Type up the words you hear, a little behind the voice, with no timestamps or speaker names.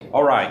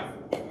All right.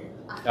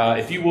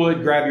 If you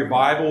would, grab your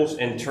Bibles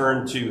and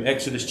turn to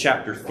Exodus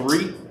chapter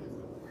 3.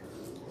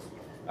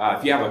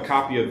 If you have a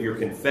copy of your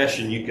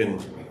confession, you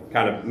can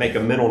kind of make a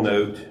mental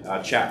note,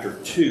 chapter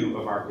 2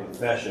 of our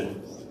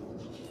confession.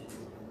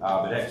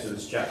 But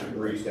Exodus chapter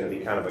 3 is going to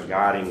be kind of a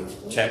guiding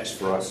text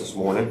for us this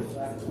morning.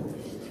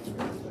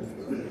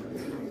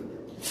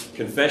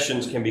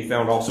 Confessions can be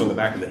found also in the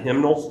back of the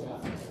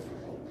hymnal.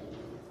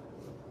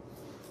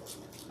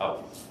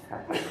 Oh,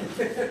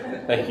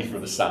 thank you for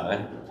the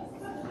sign.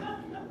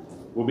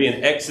 We'll be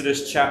in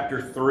Exodus chapter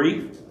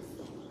 3.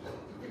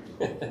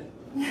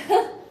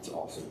 It's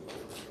awesome.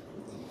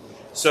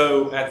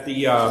 So at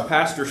the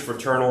Pastor's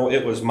Fraternal,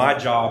 it was my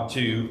job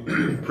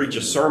to preach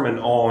a sermon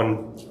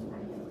on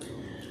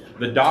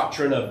the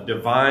doctrine of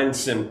divine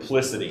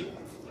simplicity.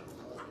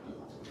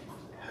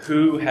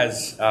 Who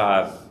has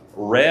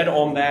read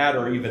on that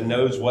or even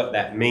knows what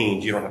that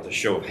means? You don't have to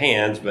show of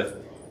hands,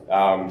 but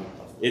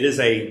it is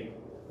a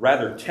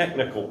rather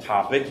technical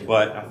topic,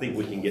 but I think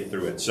we can get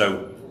through it.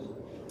 So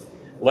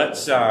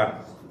let's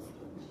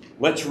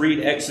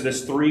read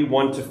Exodus 3,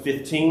 1 to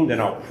 15,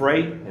 then I'll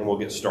pray and we'll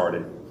get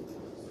started.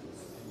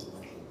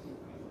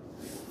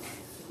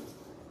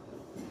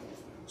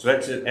 So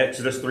that's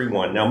Exodus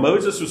 3:1. Now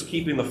Moses was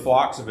keeping the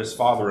flocks of his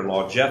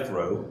father-in-law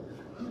Jethro,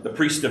 the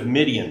priest of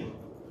Midian.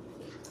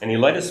 And he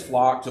led his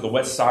flock to the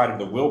west side of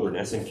the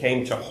wilderness and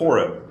came to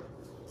Horeb,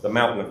 the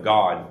mountain of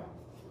God.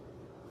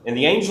 And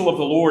the angel of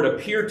the Lord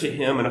appeared to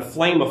him in a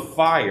flame of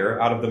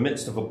fire out of the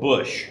midst of a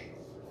bush.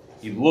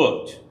 He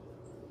looked,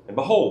 and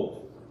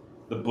behold,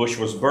 the bush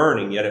was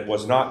burning, yet it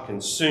was not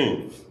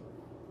consumed.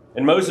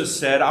 And Moses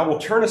said, I will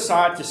turn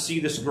aside to see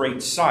this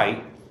great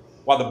sight,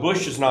 while the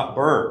bush is not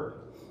burned.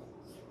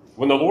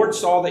 When the Lord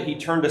saw that he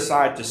turned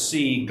aside to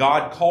see,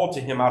 God called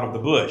to him out of the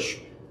bush,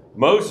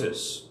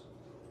 Moses,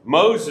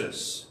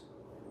 Moses.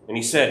 And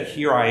he said,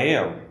 Here I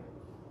am.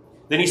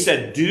 Then he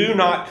said, Do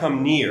not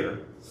come near.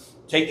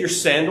 Take your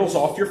sandals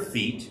off your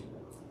feet,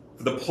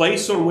 for the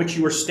place on which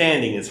you are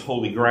standing is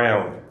holy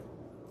ground.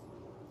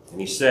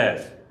 And he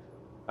said,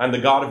 I am the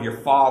God of your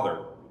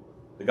father,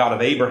 the God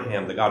of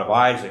Abraham, the God of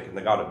Isaac, and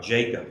the God of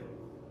Jacob.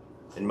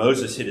 And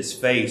Moses hid his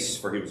face,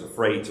 for he was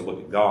afraid to look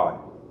at God.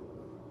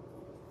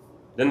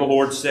 Then the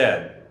Lord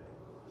said,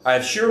 I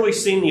have surely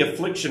seen the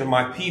affliction of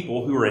my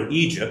people who are in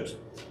Egypt,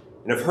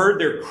 and have heard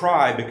their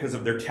cry because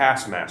of their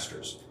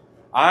taskmasters.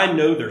 I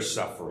know their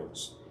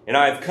sufferings, and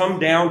I have come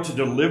down to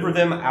deliver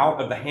them out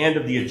of the hand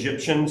of the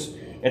Egyptians,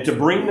 and to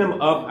bring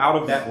them up out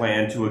of that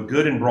land to a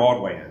good and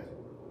broad land,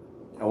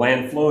 a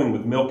land flowing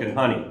with milk and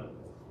honey,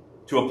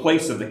 to a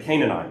place of the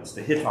Canaanites,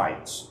 the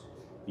Hittites,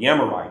 the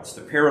Amorites,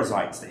 the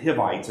Perizzites, the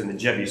Hivites, and the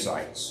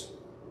Jebusites.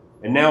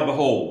 And now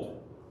behold,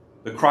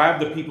 the cry of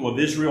the people of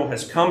Israel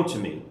has come to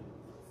me,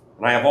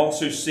 and I have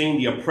also seen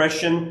the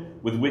oppression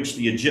with which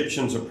the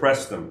Egyptians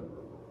oppress them.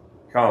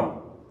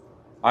 Come,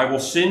 I will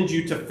send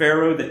you to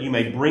Pharaoh that you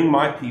may bring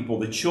my people,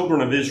 the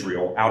children of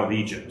Israel, out of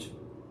Egypt.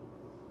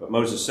 But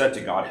Moses said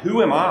to God,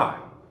 Who am I,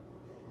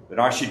 that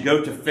I should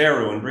go to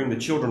Pharaoh and bring the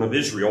children of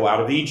Israel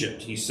out of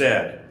Egypt? He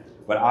said,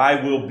 But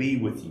I will be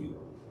with you.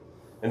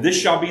 And this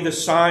shall be the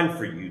sign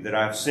for you that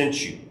I have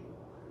sent you.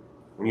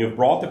 When you have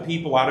brought the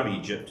people out of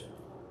Egypt,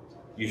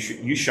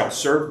 you shall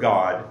serve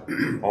God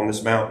on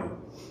this mountain.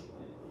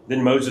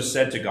 Then Moses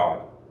said to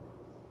God,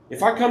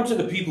 If I come to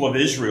the people of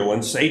Israel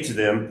and say to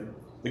them,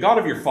 The God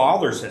of your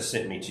fathers has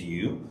sent me to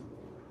you,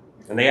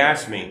 and they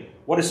ask me,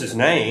 What is his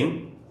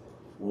name?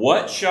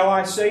 What shall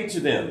I say to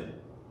them?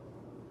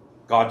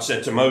 God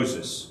said to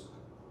Moses,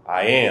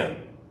 I am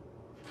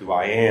who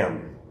I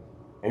am.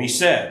 And he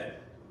said,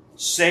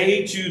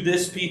 Say to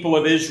this people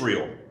of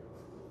Israel,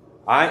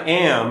 I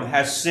am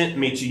has sent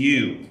me to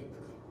you.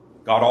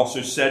 God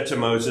also said to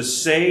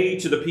Moses, Say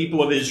to the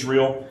people of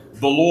Israel,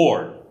 The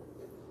Lord,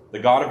 the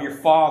God of your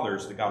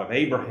fathers, the God of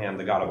Abraham,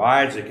 the God of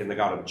Isaac, and the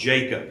God of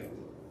Jacob,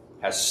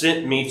 has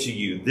sent me to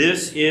you.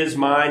 This is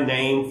my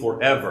name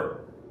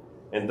forever,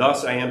 and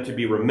thus I am to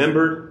be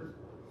remembered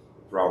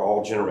throughout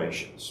all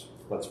generations.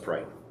 Let's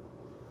pray.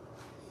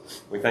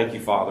 We thank you,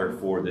 Father,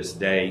 for this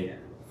day,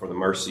 for the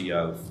mercy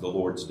of the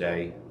Lord's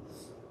day,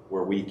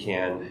 where we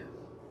can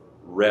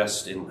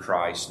rest in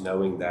Christ,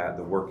 knowing that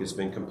the work has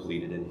been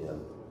completed in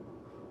him,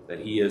 that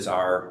he is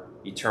our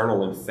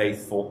eternal and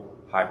faithful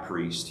high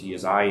priest. He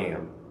is I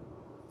am.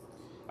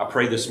 I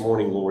pray this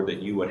morning, Lord,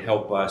 that you would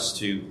help us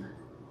to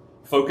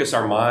focus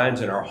our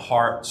minds and our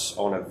hearts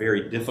on a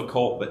very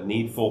difficult but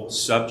needful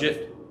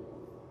subject.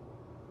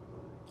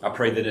 I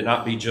pray that it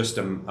not be just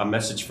a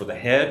message for the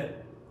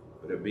head,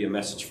 but it would be a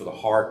message for the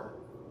heart.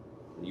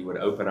 And you would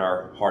open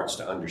our hearts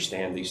to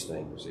understand these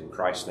things. In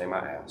Christ's name I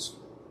ask.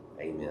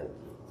 Amen.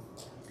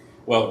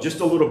 Well, just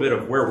a little bit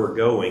of where we're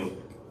going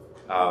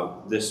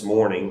this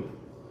morning.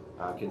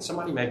 Can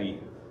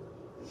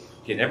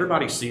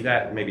everybody see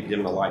that and maybe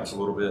dim the lights a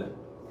little bit?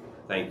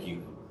 Thank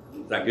you.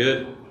 Is that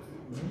good?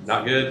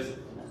 Not good?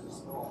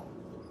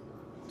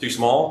 Too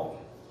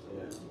small?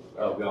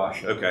 Oh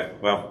gosh. Okay.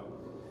 Well,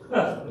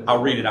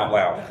 I'll read it out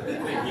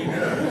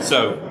loud.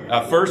 So,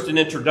 first an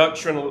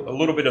introduction, a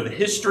little bit of the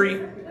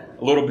history,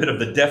 a little bit of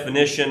the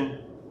definition.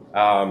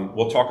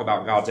 We'll talk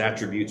about God's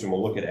attributes, and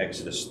we'll look at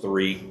Exodus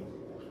 3,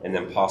 and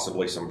then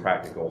possibly some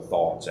practical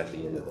thoughts at the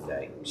end of the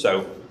day.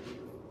 So,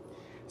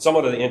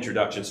 somewhat of the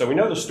introduction. So we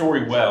know the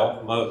story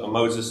well,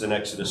 Moses in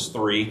Exodus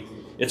 3.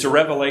 It's a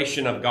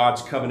revelation of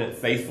God's covenant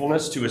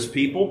faithfulness to his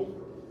people.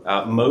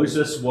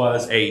 Moses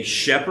was a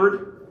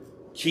shepherd,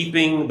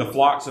 keeping the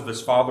flocks of his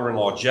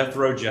father-in-law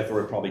Jethro.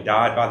 Jethro probably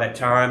died by that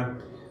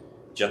time.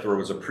 Jethro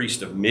was a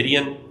priest of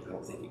Midian. I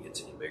don't think he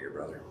gets any bigger,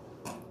 brother.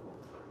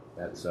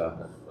 That's as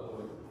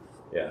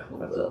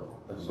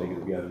big as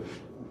it goes.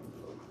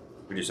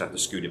 We just have to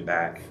scoot it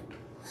back.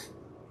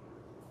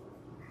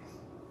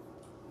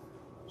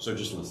 So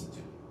just listen to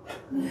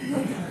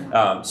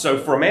it. So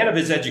for a man of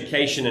his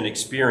education and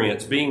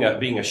experience, being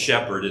a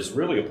shepherd is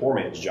really a poor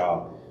man's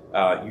job.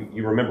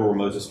 You remember where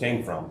Moses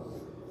came from,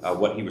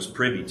 what he was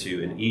privy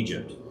to in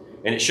Egypt.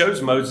 And it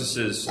shows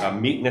Moses'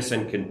 meekness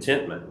and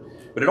contentment.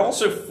 But it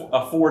also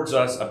affords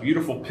us a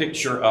beautiful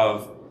picture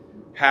of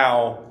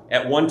how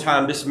at one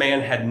time this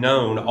man had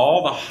known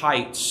all the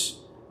heights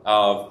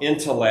of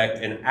intellect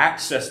and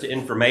access to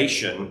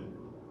information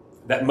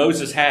that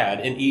Moses had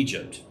in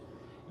Egypt.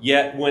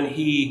 Yet when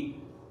he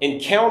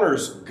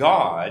encounters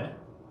God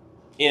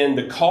in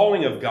the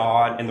calling of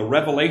God and the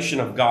revelation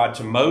of God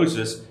to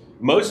Moses,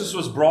 Moses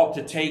was brought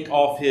to take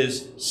off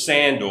his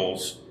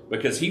sandals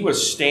because he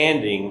was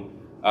standing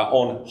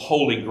on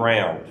holy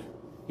ground.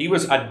 He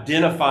was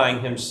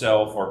identifying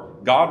himself, or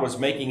God was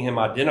making him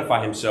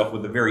identify himself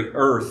with the very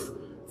earth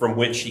from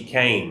which he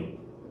came.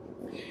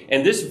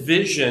 And this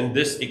vision,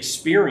 this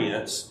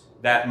experience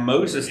that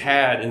Moses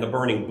had in the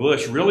burning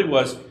bush really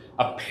was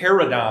a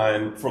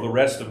paradigm for the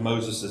rest of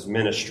Moses'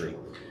 ministry.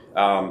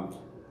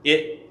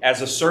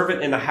 As a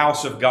servant in the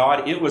house of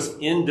God, it was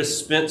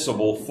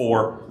indispensable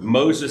for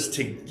Moses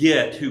to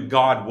get who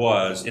God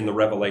was in the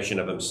revelation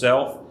of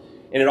himself.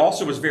 And it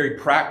also was very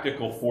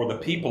practical for the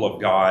people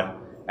of God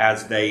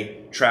as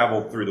they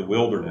traveled through the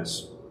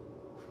wilderness.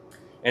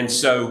 And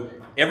so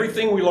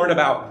everything we learn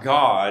about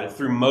God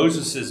through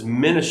Moses'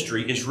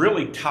 ministry is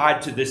really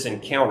tied to this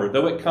encounter.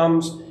 Though it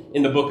comes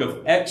in the book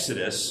of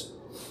Exodus,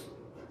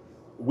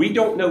 we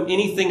don't know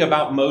anything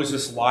about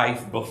Moses'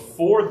 life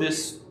before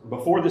this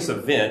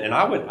event, and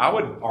I would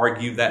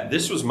argue that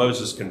this was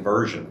Moses'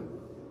 conversion.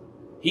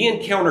 He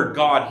encountered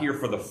God here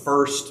for the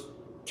first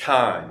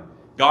time.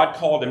 God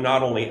called him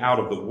not only out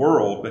of the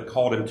world, but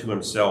called him to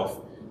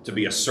himself to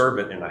be a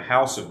servant in the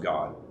house of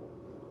God.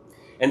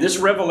 And this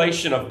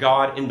revelation of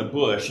God in the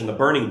bush, in the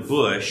burning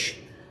bush,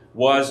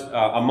 was,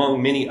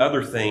 among many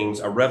other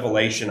things, a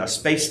revelation, a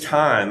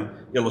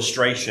space-time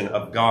illustration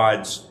of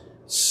God's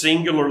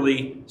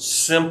singularly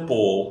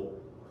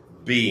simple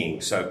being.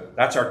 So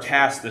that's our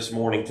task this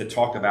morning, to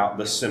talk about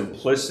the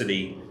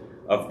simplicity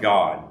of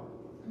God.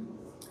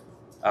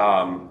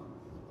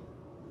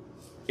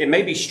 It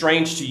may be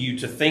strange to you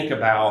to think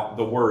about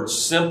the word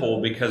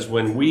simple, because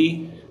when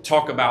we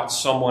talk about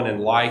someone in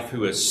life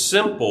who is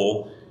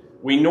simple,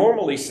 we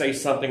normally say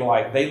something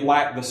like they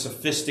lack the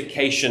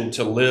sophistication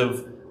to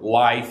live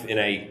life in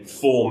a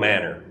full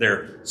manner.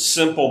 They're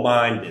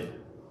simple-minded.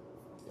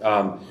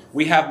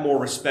 We have more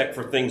respect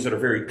for things that are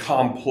very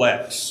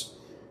complex.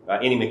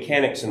 Any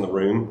mechanics in the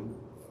room,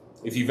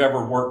 if you've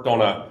ever worked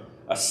on a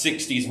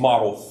 60s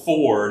model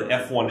Ford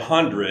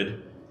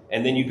F-100,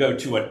 and then you go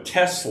to a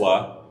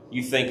Tesla,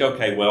 you think,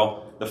 okay,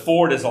 well, the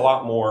Ford is a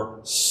lot more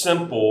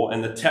simple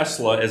and the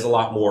Tesla is a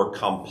lot more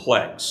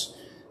complex.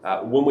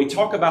 When we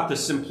talk about the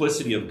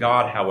simplicity of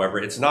God, however,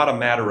 it's not a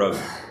matter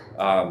of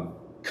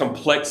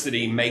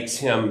complexity makes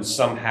him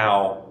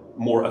somehow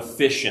more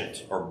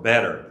efficient or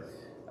better.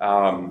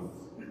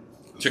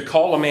 To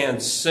call a man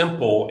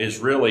simple is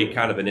really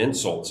kind of an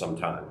insult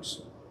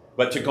sometimes.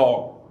 But to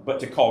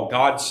call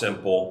God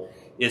simple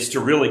is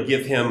to really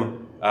give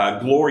him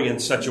glory in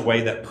such a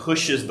way that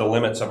pushes the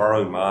limits of our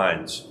own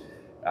minds.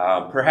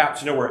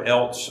 Perhaps nowhere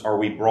else are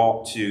we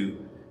brought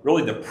to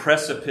really the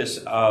precipice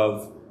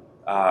of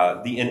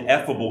the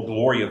ineffable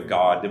glory of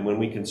God than when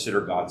we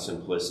consider God's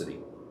simplicity.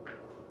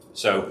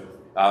 So,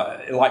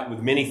 like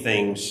with many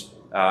things,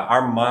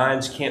 our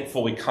minds can't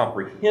fully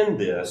comprehend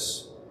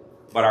this,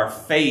 but our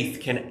faith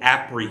can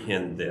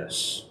apprehend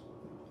this.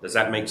 Does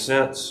that make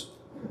sense?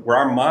 Where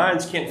our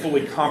minds can't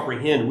fully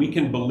comprehend, we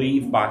can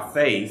believe by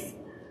faith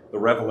the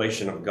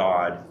revelation of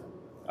God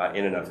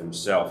in and of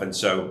himself. And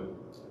so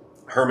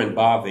Herman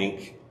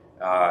Bavinck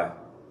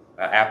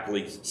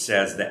aptly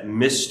says that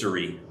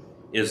mystery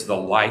is the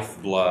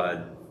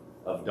lifeblood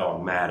of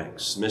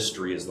dogmatics.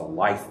 Mystery is the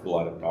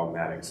lifeblood of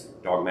dogmatics.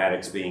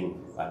 Dogmatics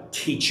being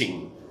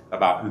teaching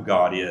about who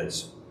God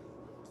is.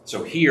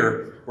 So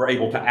here, we're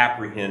able to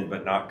apprehend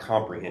but not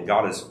comprehend.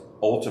 God is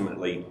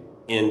ultimately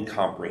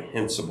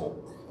incomprehensible.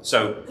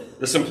 So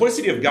the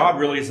simplicity of God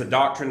really is a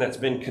doctrine that's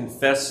been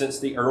confessed since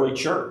the early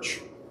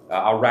church.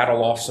 I'll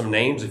rattle off some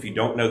names. If you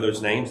don't know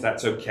those names,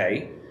 that's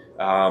okay.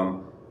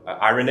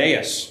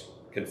 Irenaeus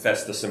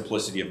confessed the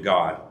simplicity of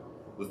God.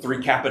 The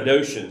three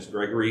Cappadocians,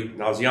 Gregory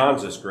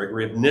Nazianzus,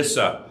 Gregory of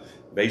Nyssa,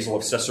 Basil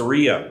of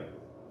Caesarea,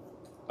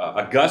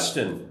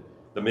 Augustine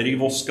the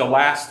medieval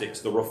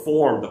scholastics, the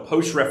Reformed, the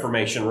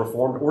post-Reformation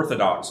Reformed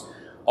Orthodox.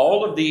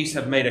 All of these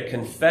have made a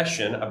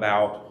confession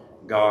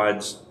about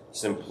God's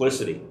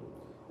simplicity.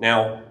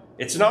 Now,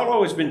 it's not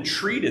always been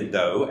treated,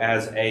 though,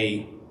 as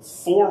a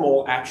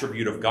formal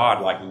attribute of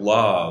God like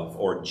love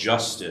or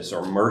justice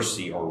or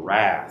mercy or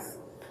wrath.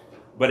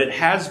 But it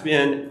has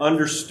been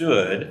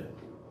understood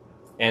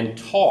and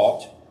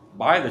taught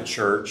by the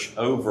church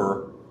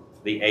over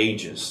the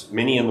ages.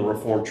 Many in the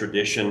Reformed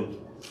tradition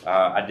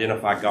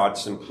identify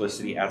God's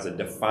simplicity as a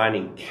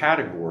defining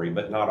category,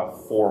 but not a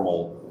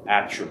formal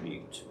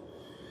attribute.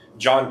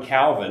 John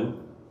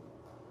Calvin,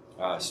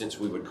 since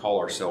we would call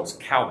ourselves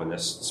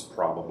Calvinists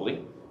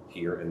probably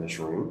here in this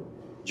room,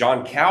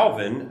 John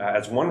Calvin,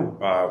 as one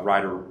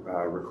writer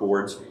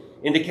records,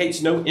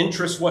 indicates no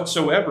interest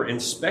whatsoever in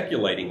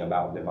speculating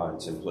about divine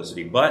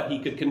simplicity, but he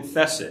could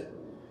confess it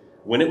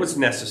when it was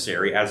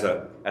necessary as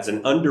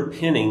an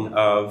underpinning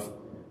of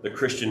the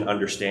Christian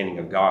understanding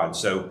of God.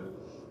 So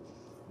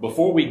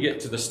before we get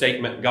to the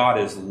statement God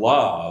is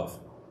love,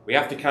 we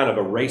have to kind of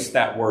erase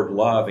that word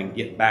love and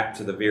get back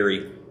to the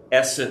very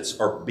essence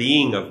or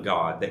being of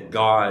God, that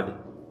God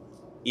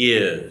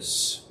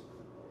is.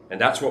 And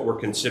that's what we're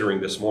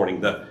considering this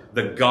morning, the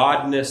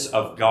godness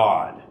of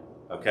God,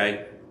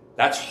 okay?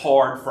 That's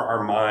hard for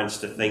our minds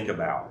to think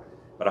about,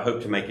 but I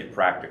hope to make it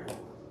practical.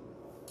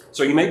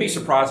 So you may be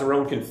surprised our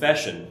own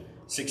confession,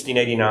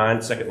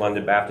 1689, Second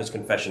London Baptist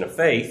Confession of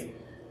Faith,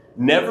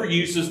 never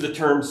uses the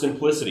term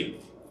simplicity.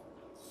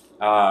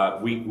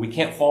 We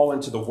can't fall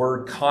into the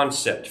word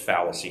concept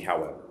fallacy,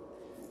 however.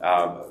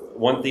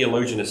 One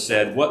theologian has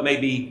said, what may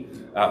be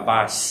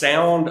by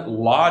sound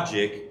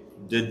logic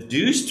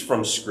deduced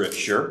from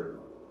Scripture,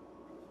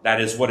 that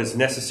is what is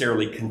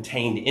necessarily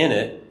contained in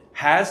it,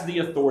 has the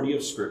authority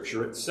of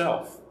Scripture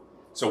itself.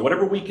 So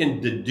whatever we can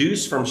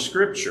deduce from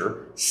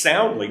Scripture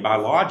soundly by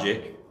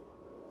logic,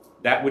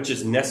 that which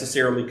is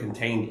necessarily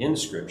contained in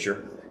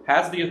Scripture,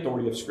 has the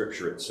authority of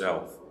Scripture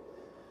itself.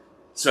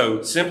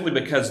 So simply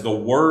because the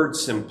word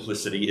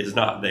simplicity is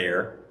not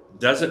there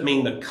doesn't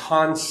mean the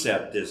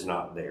concept is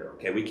not there.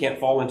 Okay, we can't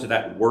fall into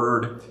that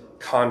word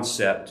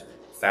concept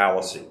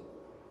fallacy.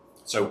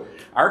 So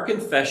our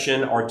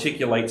confession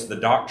articulates the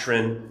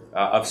doctrine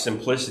of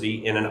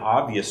simplicity in an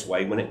obvious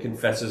way when it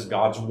confesses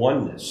God's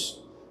oneness,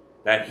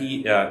 that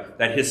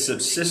his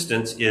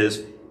subsistence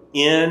is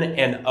in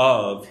and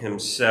of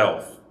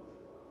himself.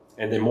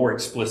 And then more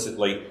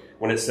explicitly,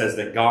 when it says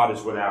that God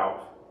is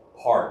without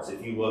parts.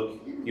 If you look,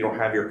 you don't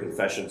have your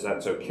confessions,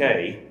 that's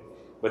okay.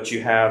 But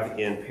you have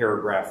in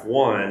paragraph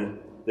 1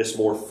 this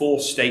more full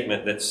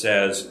statement that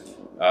says,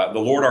 the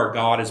Lord our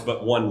God is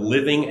but one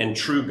living and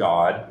true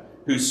God,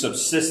 whose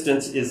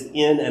subsistence is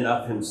in and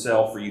of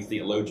himself. For you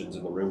theologians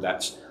in the room,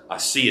 that's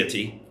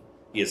aseity.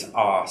 He is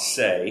a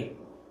se.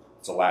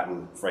 It's a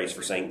Latin phrase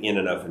for saying in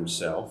and of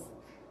himself.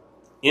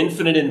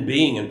 Infinite in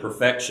being and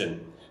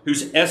perfection,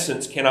 whose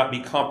essence cannot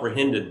be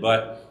comprehended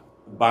but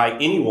by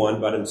anyone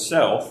but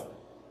himself.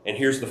 And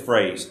here's the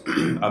phrase,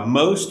 a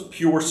most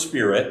pure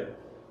spirit,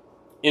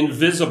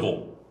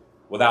 invisible,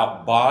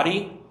 without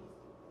body,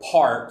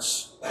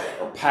 parts,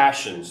 or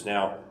passions.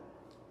 Now,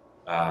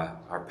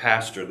 our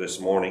pastor this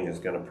morning is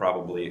going to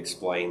probably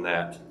explain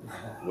that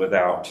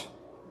without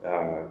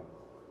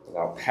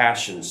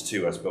passions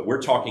to us. But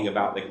we're talking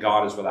about that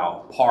God is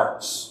without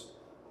parts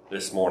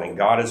this morning.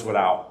 God is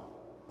without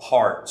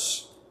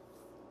parts.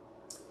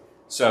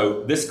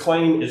 So this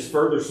claim is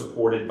further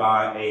supported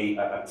by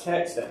a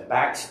text that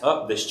backs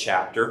up this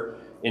chapter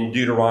in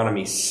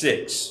Deuteronomy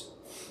 6.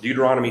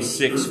 Deuteronomy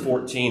 6,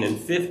 14 and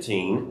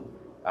 15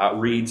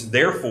 reads,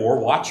 therefore,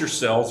 watch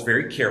yourselves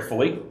very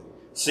carefully,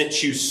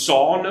 since you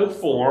saw no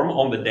form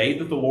on the day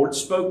that the Lord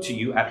spoke to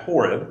you at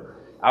Horeb,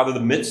 out of the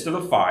midst of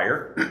the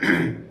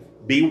fire,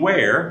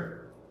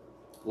 beware,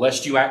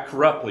 lest you act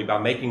corruptly by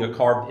making a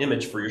carved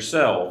image for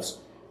yourselves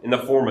in the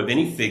form of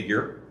any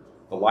figure,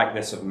 the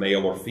likeness of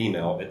male or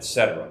female,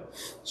 etc.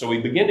 So we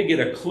begin to get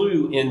a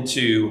clue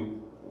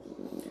into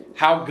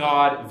how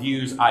God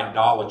views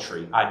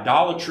idolatry.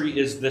 Idolatry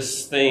is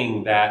this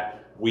thing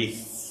that we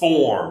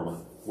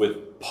form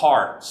with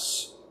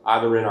parts,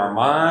 either in our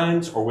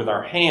minds or with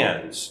our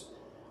hands.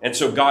 And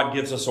so God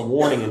gives us a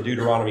warning in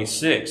Deuteronomy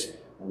 6.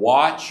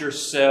 Watch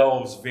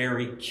yourselves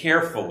very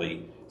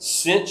carefully,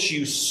 since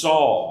you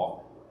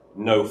saw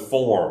no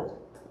form.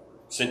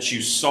 Since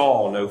you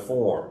saw no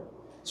form.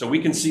 So we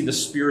can see the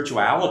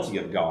spirituality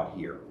of God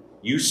here.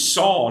 You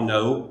saw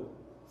no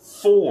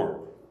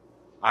form.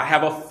 I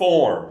have a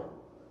form.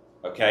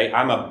 Okay,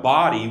 I'm a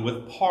body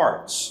with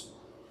parts.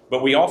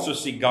 But we also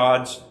see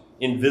God's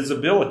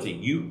invisibility.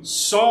 You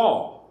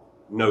saw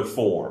no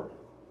form.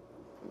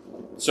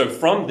 So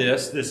from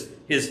this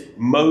his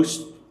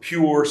most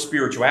pure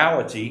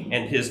spirituality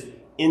and his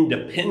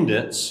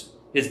independence,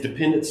 his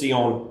dependency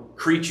on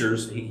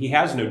creatures, he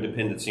has no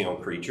dependency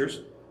on creatures.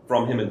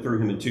 From him and through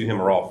him and to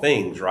him are all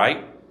things,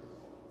 right?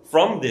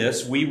 From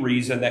this, we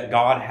reason that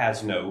God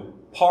has no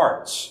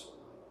parts.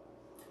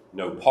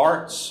 No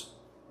parts,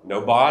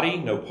 no body,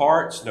 no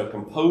parts, no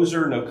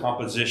composer, no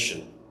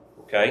composition.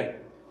 Okay?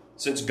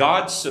 Since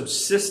God's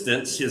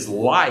subsistence, his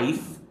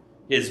life,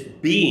 his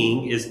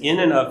being is in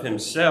and of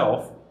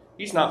himself,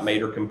 he's not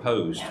made or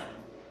composed.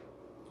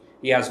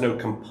 He has no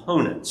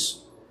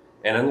components.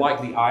 And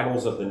unlike the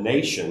idols of the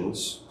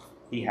nations,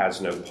 he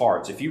has no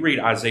parts. If you read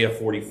Isaiah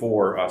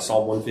 44,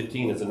 Psalm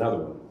 115 is another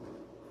one,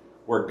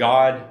 where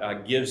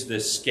God gives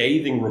this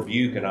scathing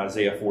rebuke in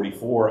Isaiah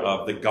 44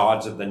 of the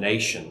gods of the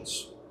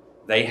nations.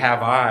 They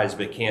have eyes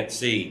but can't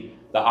see.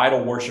 The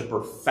idol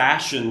worshiper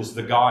fashions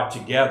the God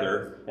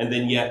together and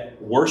then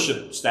yet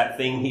worships that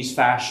thing he's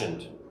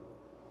fashioned.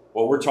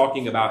 What we're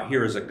talking about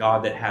here is a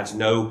God that has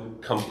no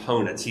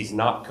components. He's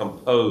not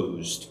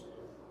composed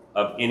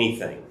of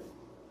anything.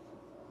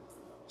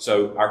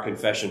 So our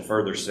confession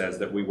further says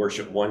that we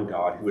worship one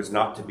God who is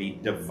not to be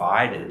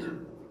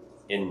divided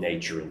in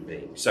nature and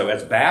being. So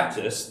as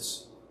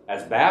Baptists,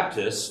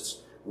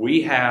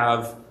 we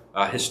have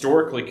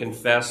historically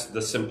confessed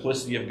the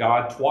simplicity of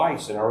God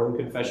twice in our own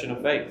confession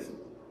of faith.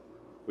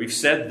 We've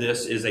said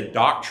this is a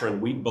doctrine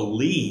we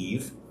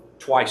believe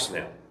twice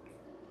now.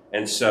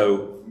 And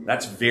so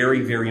that's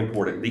very, very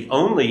important. The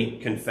only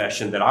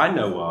confession that I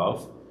know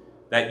of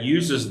that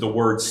uses the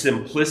word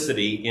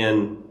simplicity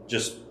in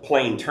just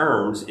plain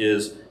terms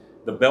is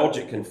the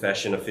Belgic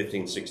Confession of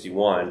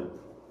 1561.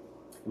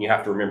 And you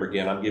have to remember,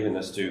 again, I'm giving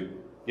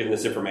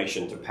this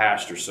information to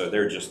pastors, so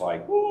they're just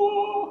like,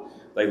 whoa,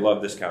 they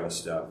love this kind of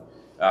stuff.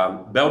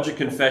 Belgic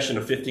Confession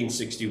of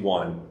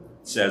 1561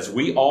 says,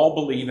 "We all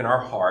believe in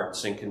our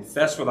hearts and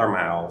confess with our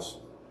mouths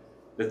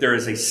that there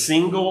is a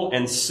single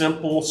and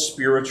simple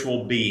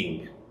spiritual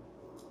being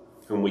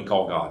whom we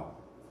call God."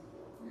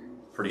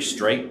 Pretty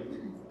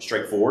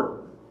straightforward,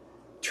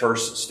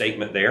 terse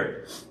statement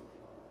there.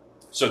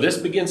 So this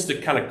begins to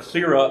kind of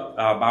clear up,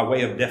 by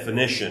way of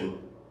definition,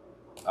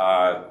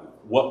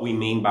 what we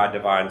mean by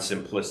divine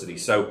simplicity.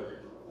 So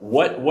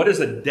what is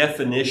a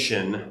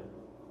definition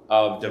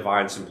of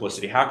divine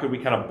simplicity? How could we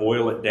kind of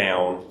boil it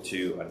down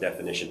to a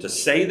definition? To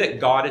say that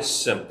God is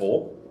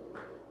simple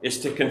is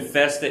to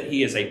confess that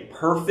he is a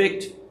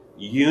perfect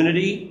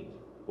unity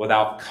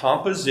without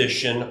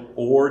composition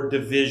or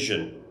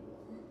division.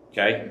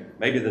 Okay?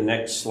 Maybe the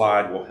next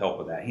slide will help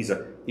with that. He's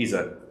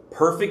a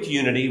perfect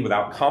unity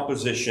without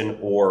composition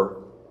or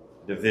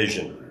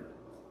division.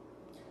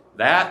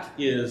 That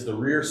is the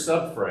rear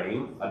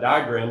subframe, a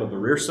diagram of the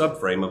rear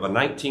subframe of a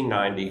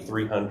 1990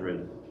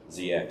 300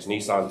 ZX,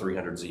 Nissan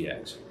 300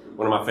 ZX.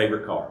 One of my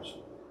favorite cars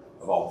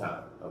of all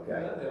time. Okay?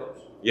 That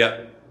helps.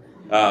 Yep.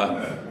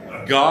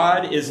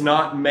 God is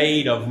not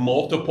made of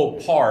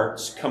multiple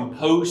parts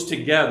composed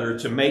together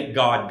to make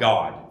God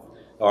God.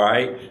 All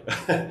right?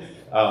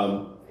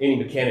 Any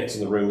mechanics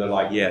in the room, they're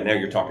like, yeah, now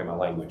you're talking my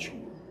language.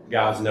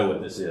 Guys know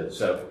what this is.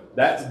 So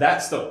that's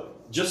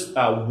just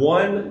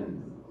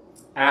one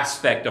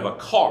aspect of a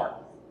car.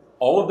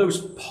 All of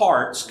those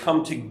parts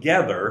come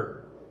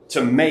together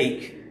to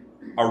make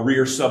a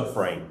rear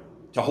subframe,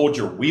 to hold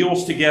your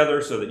wheels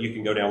together so that you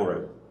can go down the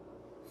road.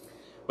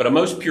 But a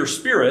most pure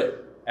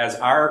spirit, as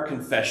our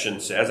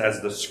confession says,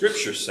 as the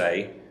scriptures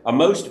say, a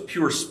most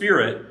pure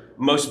spirit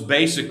most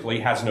basically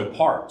has no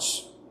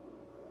parts.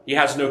 He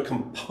has no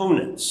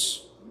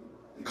components.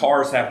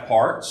 Cars have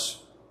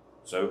parts,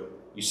 so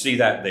you see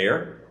that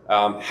there.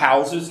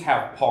 Houses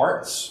have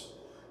parts.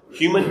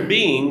 Human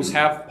beings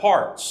have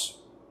parts,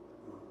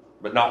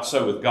 but not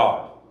so with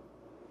God.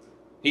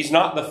 He's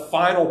not the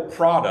final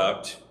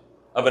product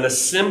of an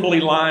assembly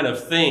line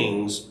of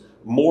things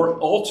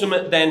more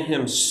ultimate than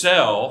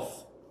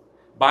himself,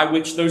 by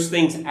which those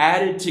things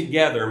added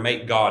together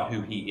make God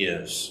who he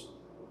is.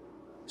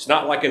 It's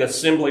not like an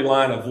assembly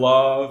line of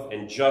love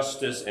and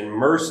justice and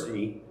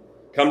mercy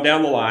come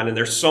down the line and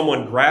there's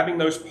someone grabbing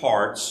those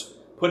parts,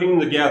 putting them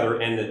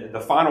together, and the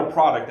final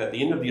product at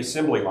the end of the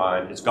assembly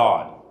line is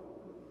God.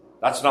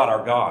 That's not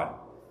our God.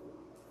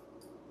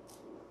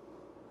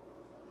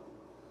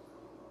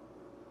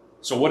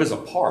 So what is a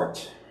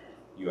part,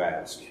 you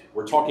ask?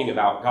 We're talking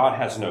about God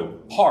has no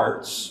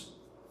parts.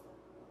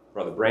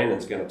 Brother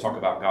Brandon's going to talk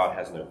about God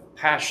has no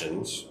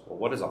passions. Well,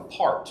 what is a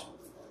part?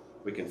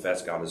 We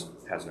confess God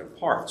has no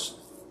parts.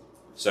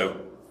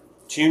 So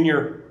tune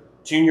your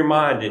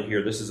mind in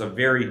here. This is a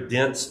very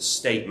dense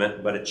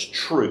statement, but it's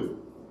true.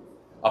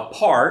 A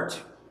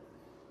part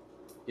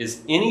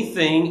is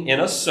anything in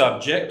a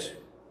subject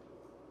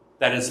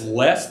that is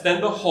less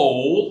than the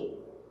whole,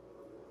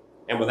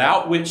 and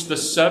without which the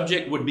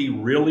subject would be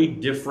really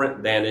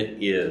different than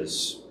it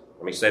is.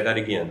 Let me say that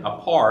again. A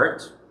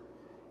part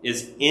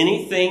is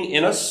anything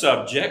in a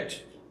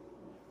subject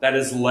that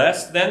is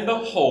less than the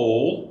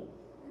whole,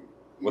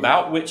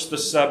 without which the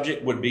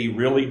subject would be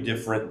really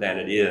different than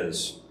it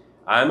is.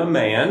 I'm a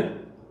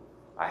man.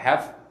 I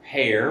have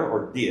hair,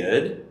 or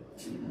did.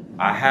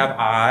 I have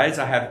eyes.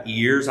 I have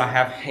ears. I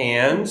have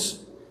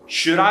hands.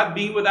 Should I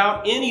be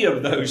without any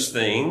of those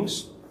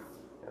things?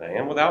 And I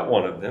am without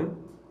one of them.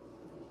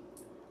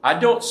 I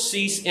don't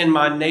cease in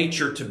my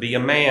nature to be a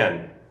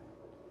man.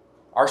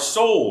 Our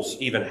souls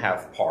even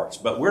have parts,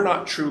 but we're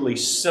not truly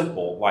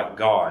simple like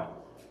God.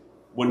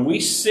 When we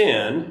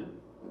sin,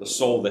 the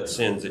soul that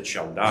sins, it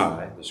shall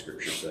die, the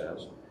scripture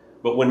says.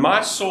 But when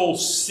my soul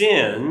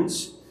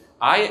sins,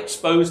 I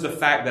expose the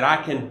fact that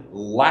I can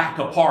lack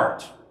a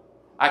part.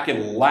 I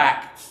can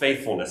lack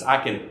faithfulness.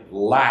 I can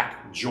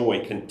lack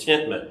joy,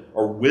 contentment,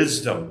 or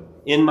wisdom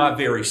in my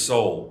very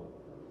soul.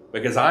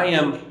 Because I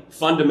am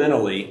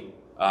fundamentally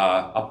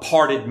a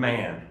parted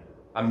man.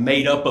 I'm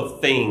made up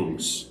of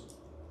things.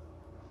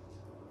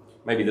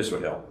 Maybe this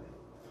would help.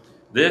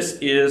 This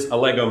is a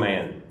Lego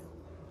man.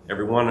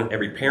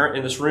 Every parent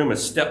in this room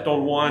has stepped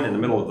on one in the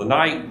middle of the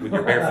night with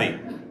your bare feet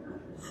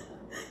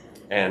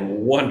and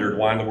wondered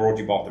why in the world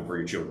you bought them for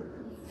your children.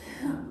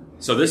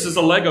 So this is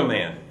a Lego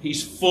man.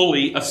 He's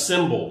fully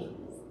assembled.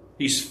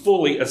 He's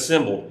fully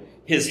assembled.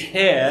 His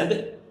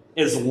head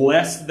is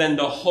less than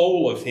the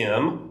whole of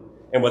him,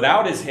 and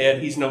without his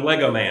head, he's no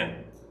Lego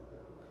man.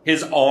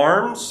 His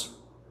arms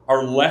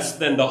are less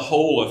than the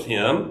whole of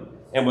him,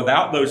 and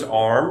without those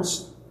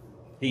arms,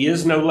 he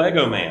is no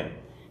Lego man.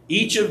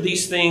 Each of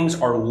these things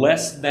are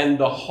less than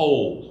the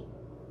whole.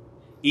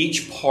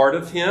 Each part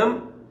of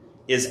him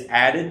is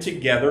added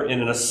together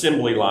in an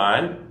assembly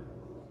line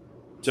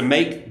to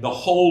make the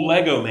whole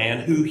Lego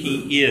man who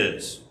he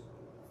is.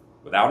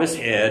 Without his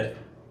head,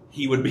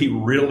 he would be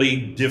really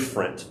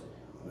different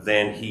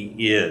than he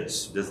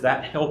is. Does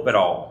that help at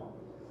all?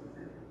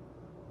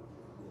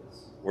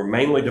 We're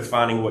mainly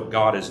defining what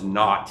God is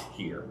not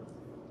here.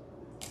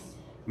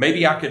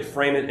 Maybe I could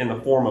frame it in the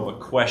form of a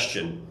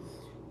question.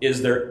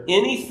 Is there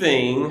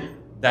anything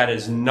that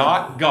is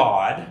not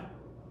God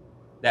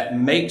that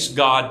makes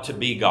God to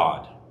be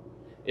God?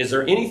 Is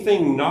there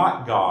anything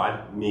not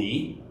God,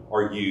 me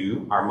or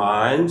you, our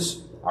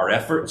minds, our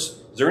efforts?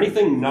 Is there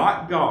anything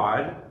not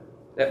God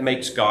that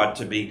makes God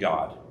to be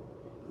God?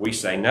 We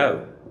say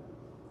no.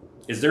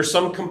 Is there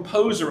some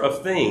composer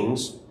of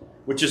things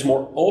which is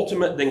more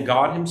ultimate than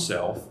God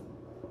himself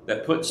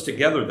that puts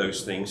together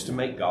those things to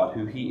make God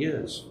who he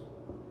is?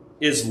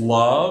 Is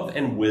love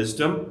and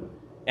wisdom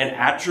an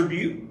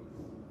attribute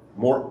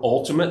more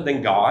ultimate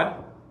than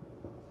God,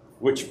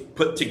 which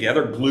put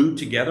together, glued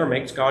together,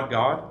 makes God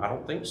God? I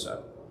don't think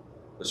so.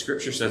 The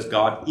scripture says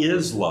God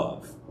is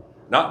love.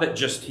 Not that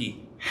just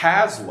he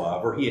has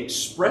love or he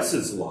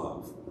expresses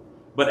love,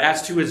 but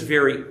as to his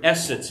very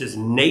essence, his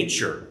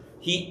nature,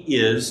 he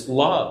is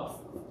love.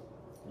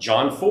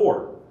 John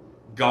 4,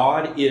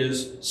 God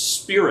is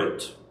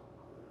spirit.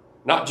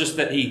 Not just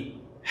that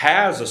he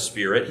has a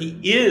spirit, he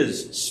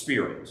is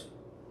spirit.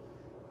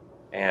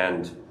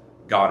 And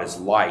God is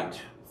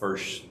light. 1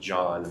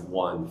 John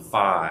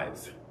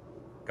 1:5.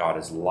 God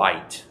is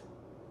light.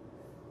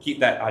 Keep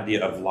that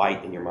idea of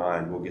light in your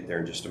mind. We'll get there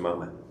in just a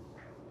moment.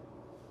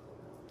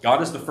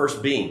 God is the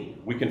first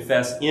being. We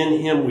confess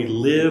in him we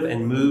live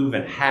and move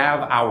and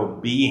have our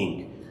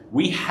being.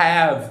 We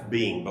have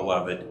being,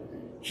 beloved.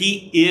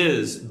 He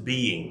is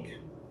being.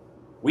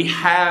 We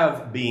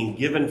have being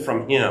given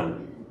from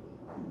him,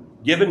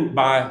 given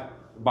by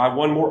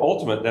one more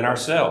ultimate than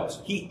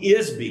ourselves. He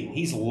is being.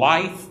 He's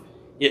life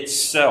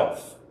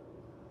itself.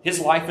 His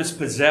life is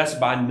possessed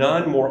by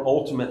none more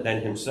ultimate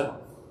than himself.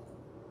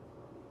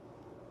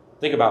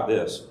 Think about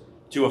this.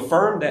 To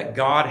affirm that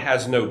God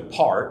has no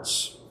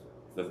parts,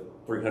 the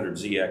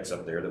 300ZX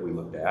up there that we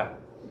looked at,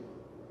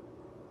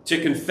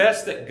 to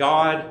confess that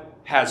God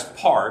has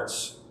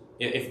parts,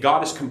 if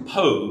God is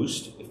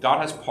composed, if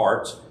God has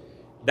parts,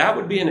 that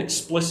would be an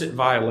explicit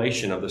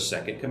violation of the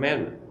second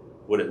commandment,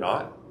 would it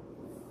not?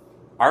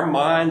 Our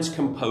minds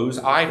compose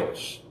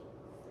idols,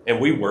 and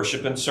we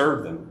worship and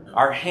serve them.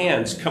 Our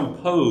hands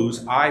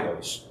compose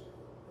idols,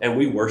 and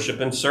we worship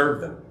and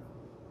serve them.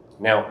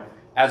 Now,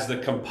 as the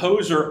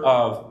composer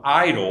of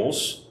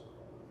idols,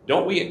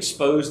 don't we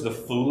expose the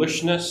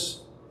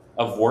foolishness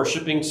of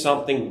worshiping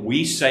something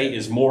we say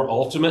is more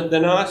ultimate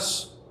than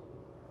us,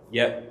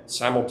 yet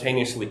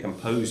simultaneously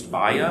composed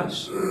by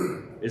us?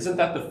 Isn't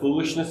that the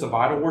foolishness of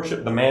idol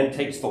worship? The man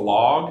takes the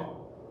log,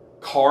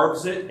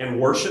 carves it, and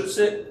worships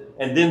it,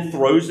 and then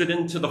throws it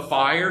into the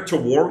fire to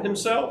warm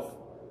himself.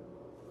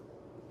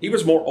 He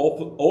was more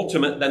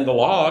ultimate than the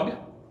log,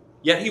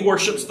 yet he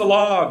worships the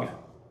log.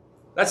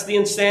 That's the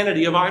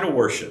insanity of idol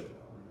worship.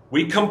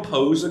 We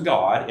compose a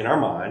God in our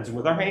minds and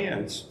with our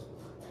hands.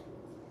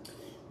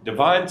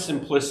 Divine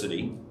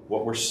simplicity,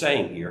 what we're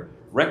saying here,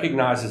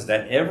 recognizes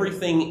that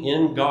everything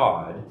in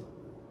God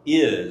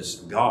is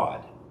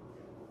God.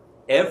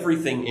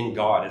 Everything in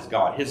God is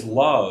God. His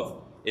love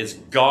is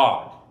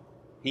God.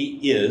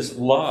 He is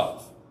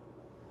love.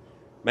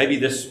 Maybe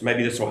this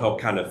will help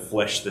kind of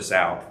flesh this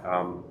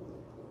out.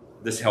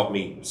 This helped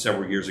me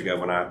several years ago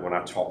when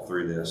I talked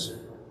through this.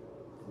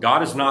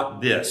 God is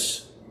not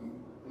this.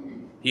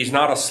 He's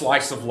not a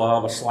slice of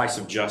love, a slice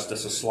of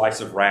justice, a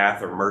slice of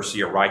wrath or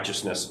mercy or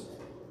righteousness.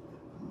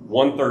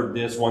 1/3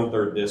 this,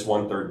 1/3 this,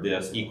 1/3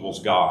 this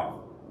equals God.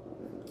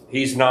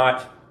 He's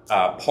not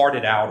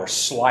parted out or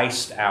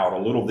sliced out, a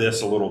little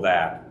this, a little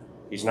that.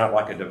 He's not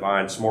like a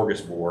divine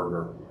smorgasbord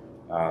or,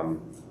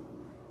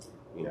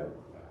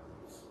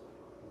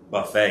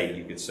 buffet,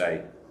 you could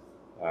say,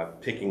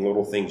 picking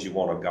little things you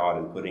want of God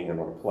and putting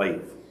them on a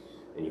plate,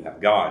 and you have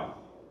God.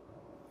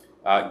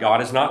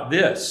 God is not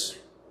this.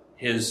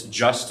 His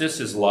justice,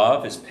 His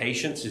love, His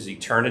patience, His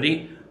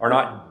eternity are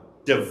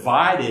not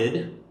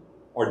divided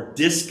or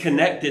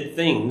disconnected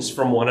things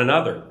from one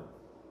another.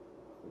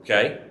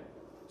 Okay?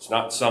 It's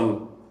not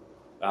some,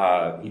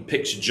 He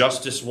picks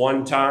justice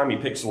one time, He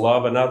picks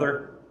love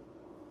another.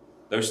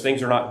 Those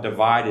things are not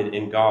divided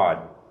in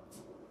God.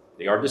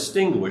 They are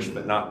distinguished,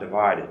 but not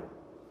divided.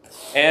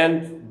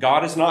 And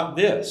God is not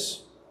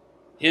this.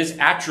 His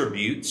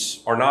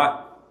attributes are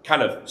not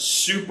kind of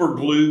super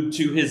glued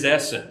to His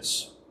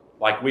essence,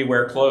 like we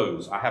wear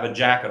clothes. I have a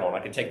jacket on. I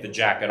can take the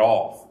jacket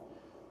off.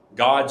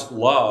 God's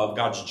love,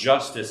 God's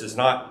justice is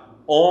not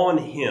on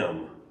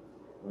Him,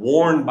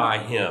 worn by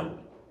Him.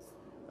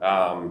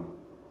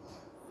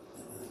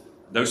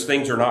 Those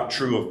things are not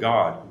true of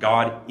God.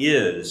 God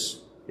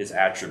is His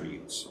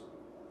attributes.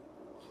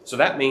 So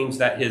that means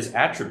that His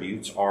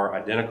attributes are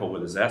identical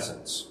with His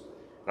essence.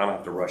 And I'm going to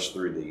have to rush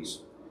through these.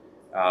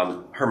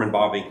 Herman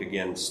Bavinck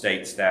again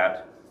states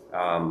that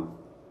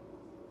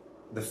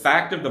the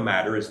fact of the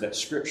matter is that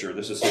Scripture,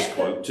 this is his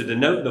quote, to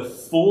denote the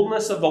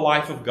fullness of the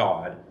life of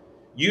God,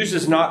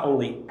 uses not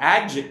only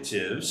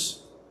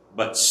adjectives,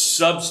 but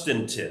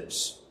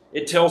substantives.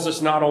 It tells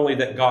us not only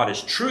that God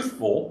is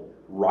truthful,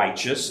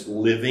 righteous,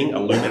 living,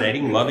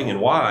 illuminating, loving,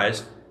 and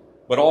wise,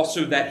 but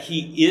also that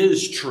He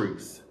is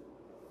truth.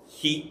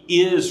 He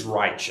is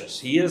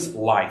righteous. He is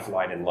life,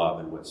 light, and love,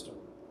 and wisdom.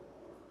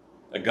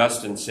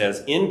 Augustine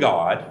says, in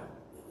God,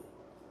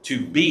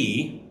 to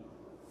be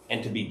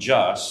and to be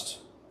just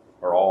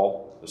are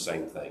all the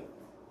same thing.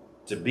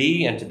 To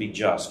be and to be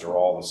just are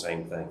all the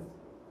same thing.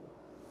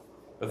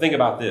 But think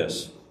about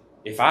this.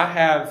 If I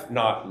have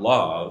not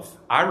love,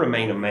 I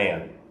remain a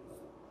man.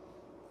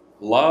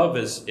 Love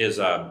is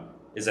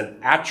an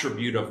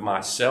attribute of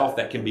myself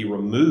that can be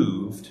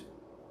removed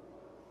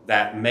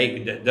that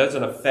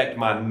doesn't affect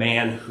my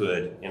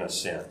manhood in a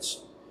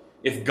sense.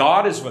 If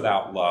God is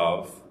without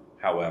love,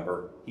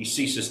 however, He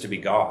ceases to be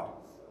God.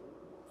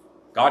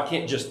 God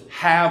can't just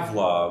have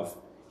love.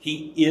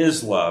 He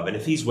is love. And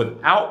if He's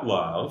without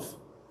love,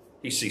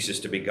 He ceases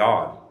to be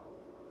God.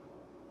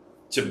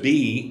 To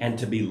be and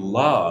to be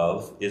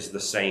love is the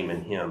same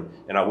in Him.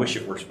 And I wish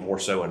it were more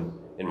so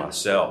in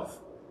myself.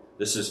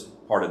 This is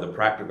part of the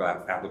practical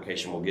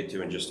application we'll get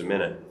to in just a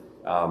minute.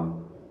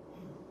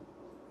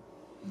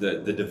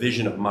 The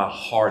division of my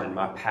heart and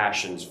my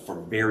passions for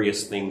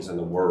various things in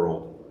the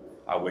world,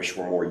 I wish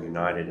were more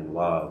united in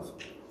love.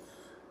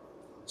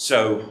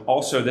 So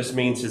also this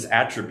means His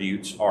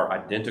attributes are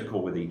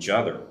identical with each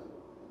other.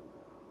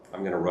 I'm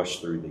going to rush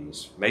through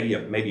these. Maybe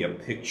a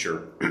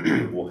picture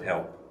will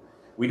help.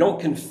 We don't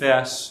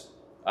confess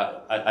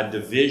a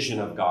division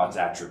of God's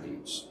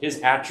attributes. His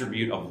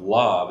attribute of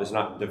love is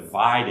not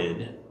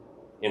divided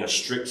in a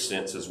strict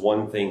sense as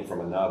one thing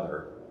from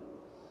another,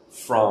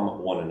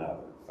 from one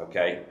another.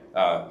 Okay?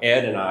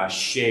 Ed and I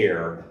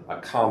share a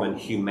common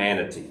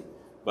humanity.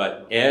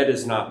 But Ed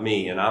is not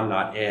me and I'm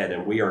not Ed,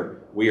 and we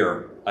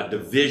are a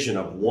division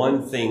of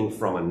one thing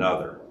from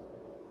another.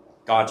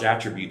 God's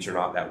attributes are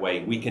not that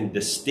way. We can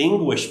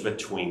distinguish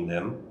between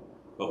them,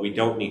 but we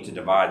don't need to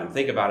divide them.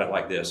 Think about it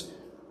like this.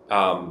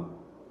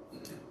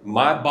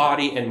 My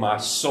body and my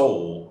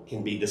soul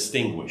can be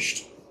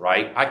distinguished,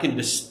 right? I can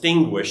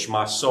distinguish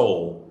my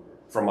soul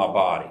from my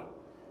body.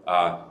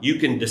 You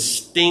can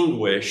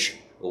distinguish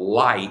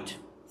light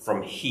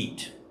from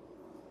heat.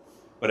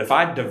 But if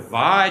I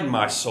divide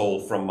my soul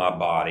from my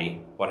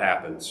body, what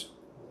happens?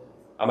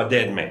 I'm a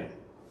dead man.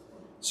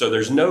 So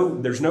there's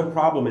no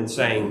problem in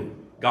saying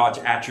God's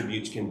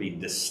attributes can be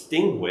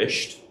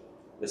distinguished.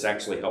 This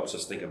actually helps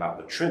us think about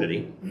the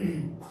Trinity.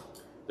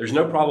 There's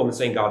no problem in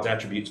saying God's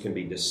attributes can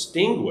be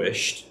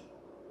distinguished,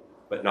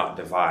 but not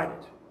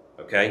divided.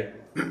 Okay?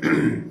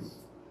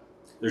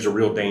 There's a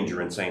real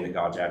danger in saying that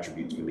God's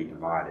attributes can be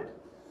divided.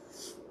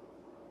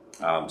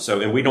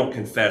 And we don't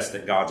confess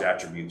that God's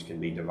attributes can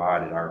be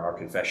divided. Our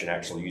confession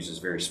actually uses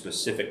very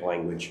specific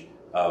language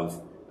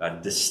of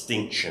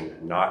distinction,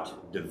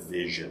 not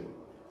division.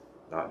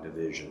 Not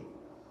division.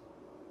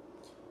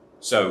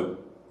 So,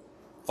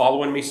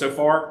 following me so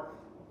far?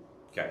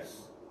 Okay,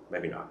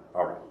 maybe not.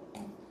 All right.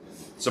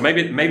 So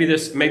maybe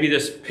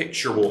this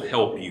picture will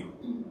help you.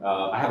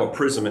 I have a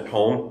prism at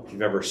home. If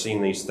you've ever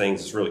seen these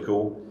things, it's really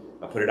cool.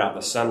 I put it out in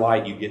the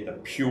sunlight. You get the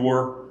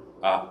pure,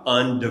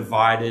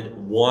 undivided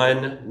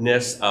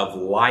oneness of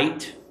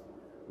light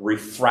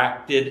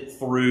refracted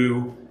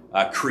through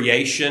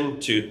creation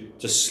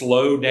to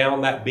slow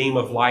down that beam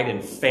of light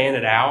and fan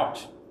it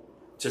out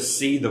to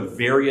see the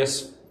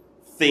various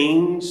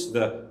things,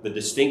 the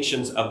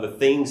distinctions of the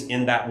things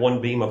in that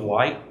one beam of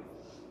light.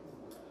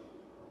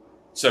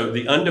 So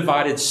the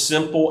undivided,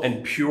 simple,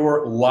 and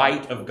pure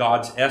light of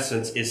God's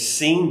essence is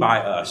seen by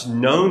us,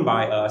 known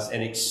by us,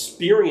 and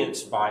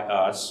experienced by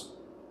us,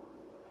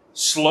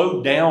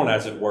 slowed down,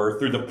 as it were,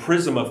 through the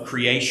prism of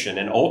creation,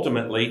 and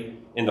ultimately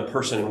in the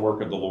person and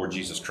work of the Lord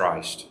Jesus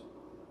Christ.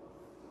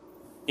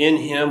 In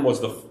Him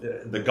was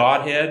the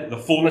Godhead, the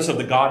fullness of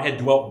the Godhead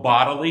dwelt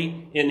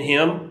bodily in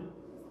Him.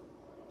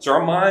 So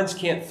our minds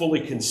can't fully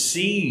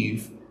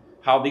conceive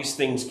how these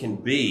things can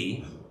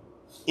be,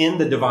 in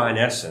the divine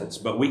essence,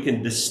 but we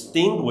can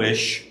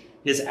distinguish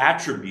his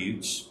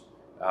attributes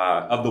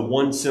of the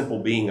one simple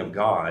being of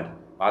God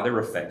by their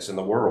effects in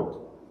the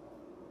world.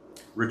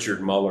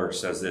 Richard Muller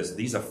says this: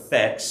 these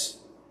effects,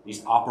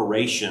 these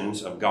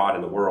operations of God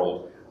in the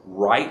world,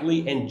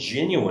 rightly and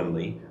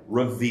genuinely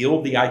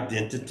reveal the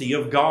identity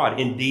of God,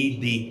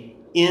 indeed the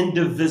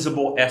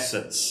indivisible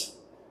essence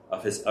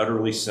of his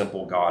utterly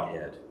simple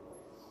Godhead.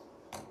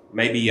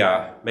 Maybe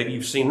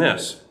you've seen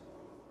this.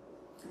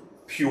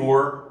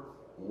 Pure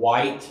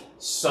white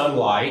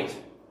sunlight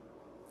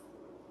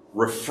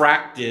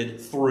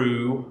refracted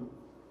through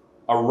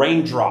a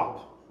raindrop.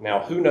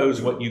 Now, who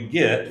knows what you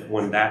get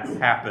when that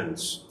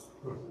happens?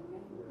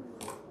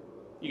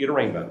 You get a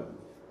rainbow.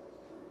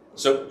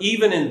 So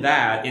even in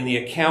that, in the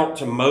account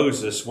to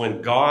Moses,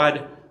 when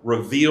God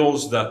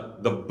reveals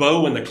the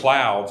bow in the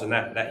clouds, and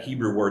that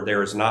Hebrew word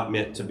there is not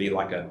meant to be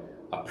like a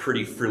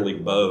pretty frilly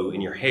bow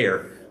in your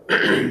hair.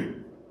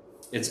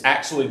 It's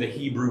actually the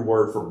Hebrew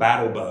word for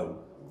battle bow.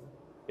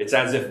 It's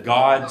as if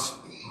God's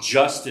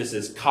justice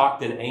is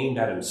cocked and aimed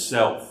at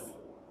himself.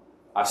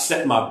 I've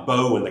set my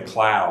bow in the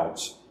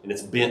clouds, and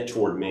it's bent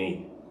toward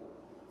me,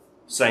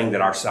 saying that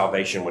our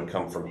salvation would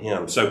come from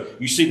him. So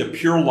you see the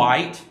pure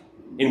light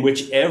in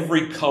which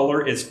every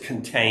color is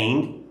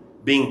contained,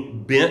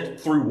 being bent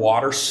through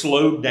water,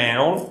 slowed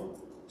down,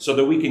 so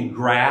that we can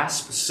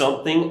grasp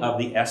something of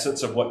the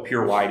essence of what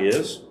pure light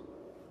is.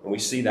 And we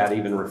see that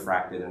even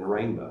refracted in a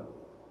rainbow.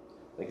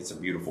 I think it's a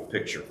beautiful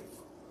picture.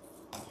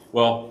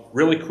 Well,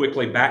 really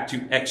quickly, back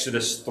to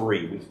Exodus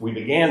 3. We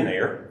began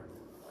there.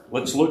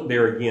 Let's look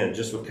there again,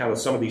 just with kind of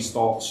some of these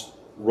thoughts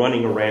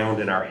running around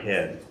in our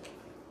head.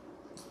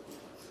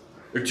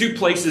 There are two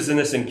places in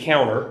this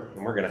encounter,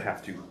 and we're going to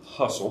have to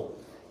hustle,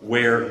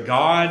 where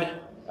God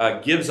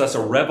gives us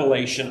a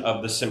revelation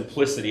of the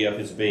simplicity of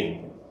his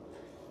being.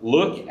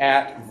 Look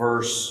at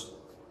verse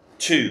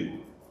 2.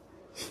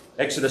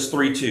 Exodus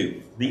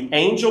 3:2. The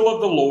angel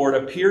of the Lord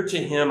appeared to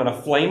him in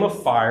a flame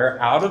of fire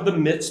out of the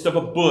midst of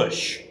a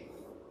bush.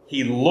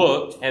 He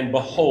looked, and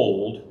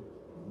behold,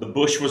 the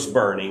bush was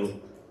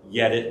burning,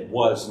 yet it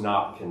was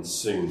not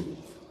consumed.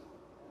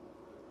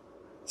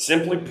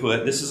 Simply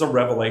put, this is a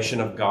revelation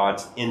of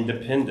God's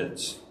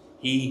independence.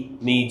 He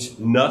needs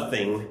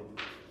nothing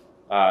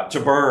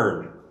to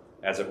burn,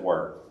 as it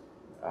were.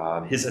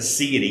 His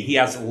aseity. He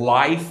has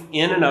life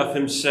in and of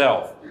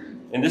himself.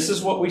 And this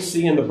is what we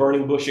see in the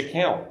burning bush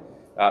account.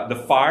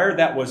 The fire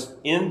that was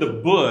in the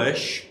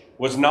bush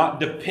was not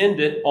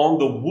dependent on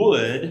the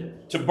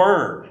wood to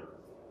burn.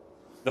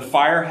 The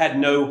fire had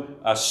no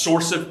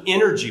source of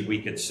energy,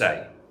 we could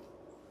say.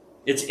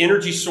 Its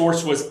energy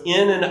source was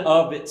in and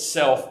of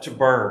itself to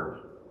burn.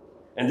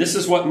 And this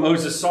is what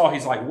Moses saw.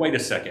 He's like, wait a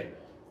second.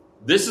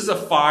 This is a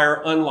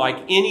fire unlike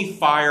any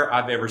fire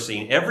I've ever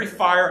seen. Every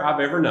fire I've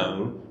ever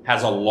known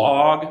has a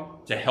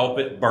log to help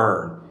it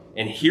burn.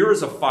 And here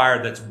is a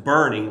fire that's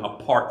burning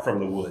apart from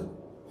the wood.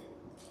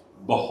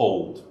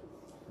 Behold,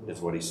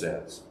 is what he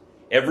says.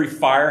 Every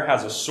fire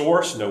has a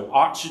source, no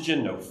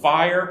oxygen, no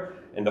fire,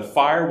 and the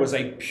fire was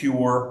a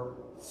pure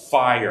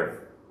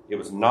fire. It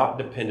was not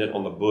dependent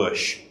on the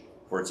bush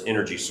for its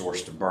energy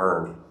source to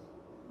burn.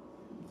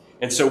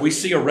 And so we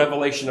see a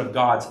revelation of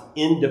God's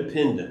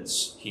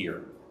independence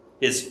here,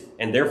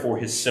 and therefore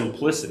his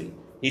simplicity.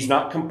 He's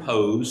not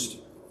composed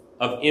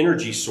of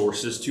energy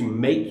sources to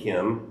make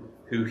him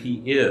who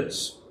he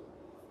is.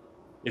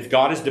 If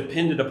God is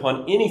dependent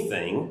upon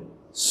anything,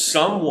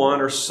 someone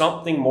or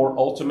something more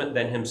ultimate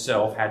than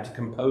himself had to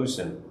compose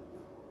him,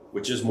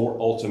 which is more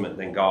ultimate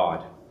than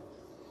God.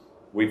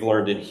 We've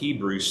learned in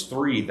Hebrews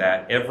 3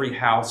 that every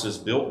house is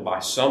built by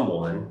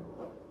someone,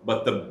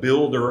 but the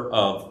builder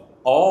of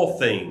all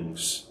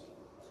things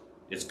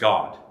is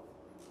God.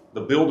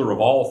 The builder of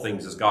all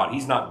things is God.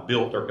 He's not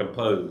built or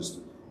composed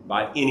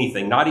by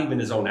anything, not even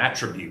his own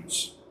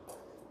attributes.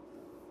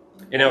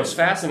 And it was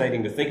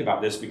fascinating to think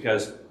about this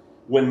because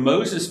when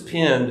Moses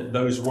penned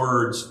those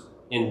words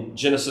in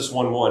Genesis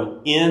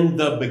 1:1, in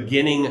the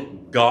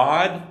beginning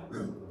God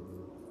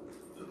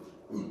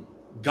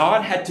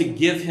had to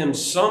give him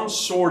some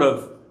sort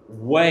of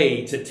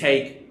way to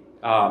take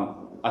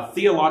a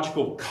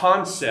theological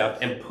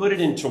concept and put it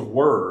into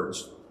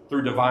words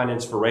through divine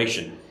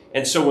inspiration.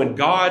 And so when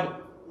God,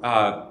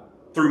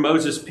 through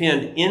Moses,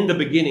 penned, in the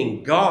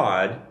beginning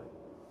God,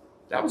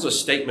 that was a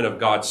statement of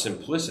God's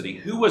simplicity.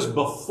 Who was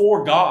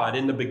before God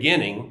in the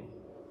beginning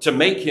to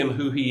make him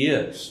who he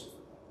is?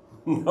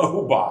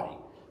 Nobody.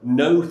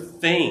 No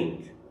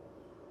thing.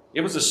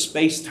 It was a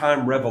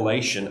space-time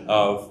revelation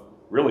of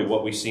really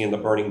what we see in the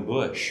burning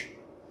bush.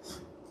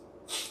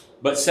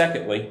 But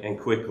secondly, and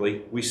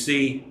quickly, we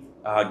see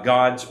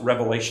God's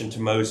revelation to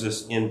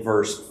Moses in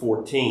verse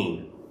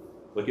 14.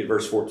 Look at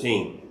verse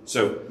 14.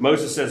 So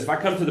Moses says, if I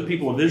come to the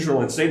people of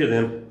Israel and say to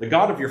them, the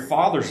God of your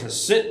fathers has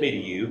sent me to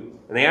you,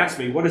 and they ask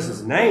me, what is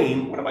his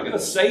name? What am I going to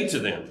say to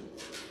them?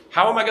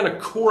 How am I going to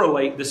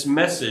correlate this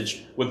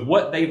message with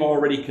what they've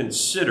already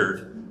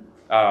considered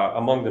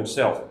among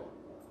themselves?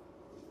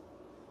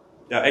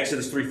 Now,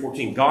 Exodus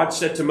 3:14, God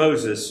said to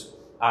Moses,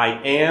 I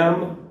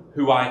am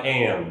who I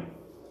am.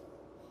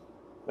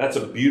 That's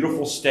a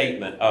beautiful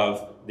statement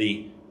of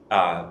the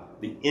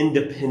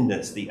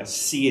independence, the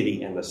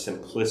aseity, and the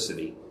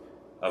simplicity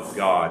of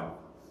God.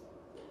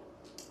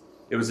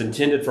 It was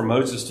intended for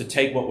Moses to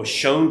take what was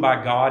shown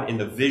by God in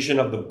the vision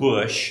of the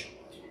bush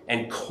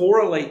and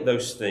correlate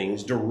those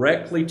things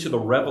directly to the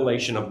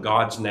revelation of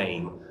God's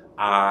name,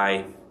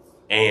 I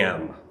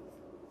am.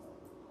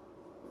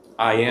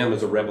 I am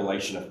is a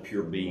revelation of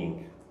pure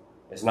being.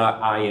 It's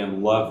not I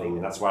am loving,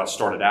 and that's what I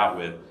started out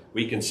with.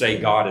 We can say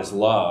God is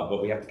love,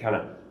 but we have to kind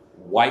of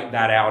wipe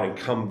that out and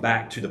come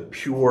back to the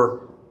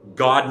pure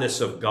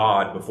godness of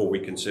God before we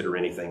consider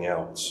anything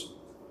else.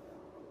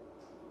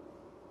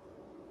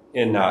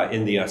 In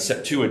the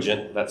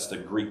Septuagint, that's the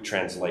Greek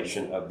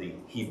translation of the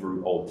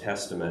Hebrew Old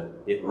Testament,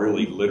 it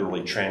really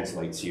literally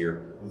translates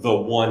here, the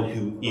one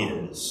who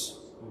is.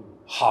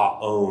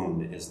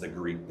 Haon is the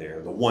Greek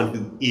there, the one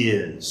who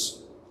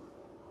is.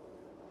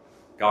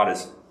 God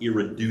is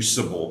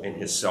irreducible in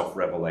his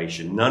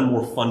self-revelation, none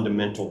more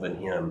fundamental than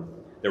him.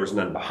 There was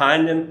none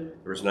behind him,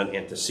 there was none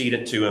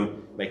antecedent to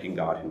him, making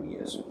God who he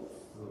is.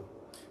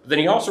 But then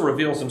he also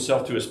reveals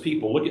himself to his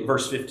people. Look at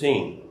verse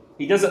 15.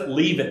 He doesn't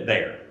leave it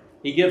there.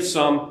 He gives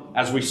some,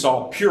 as we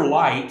saw, pure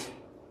light,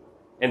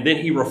 and then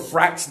he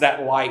refracts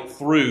that light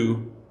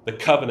through the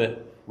covenant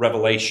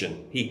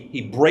revelation.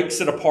 He breaks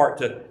it apart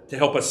to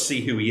help us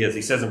see who he is.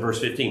 He says in verse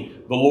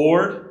 15, the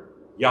Lord,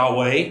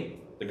 Yahweh,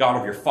 the God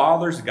of your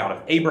fathers, the God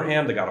of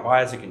Abraham, the God of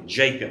Isaac, and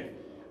Jacob.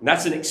 And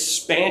that's an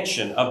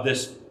expansion of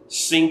this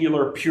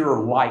singular pure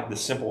light, the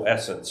simple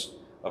essence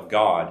of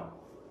God,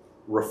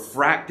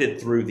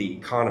 refracted through the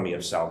economy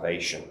of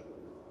salvation.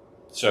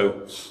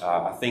 So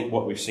I think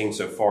what we've seen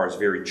so far is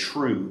very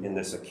true in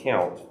this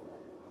account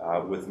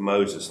with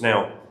Moses.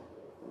 Now,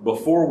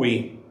 before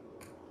we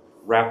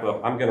wrap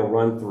up, I'm going to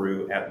run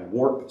through at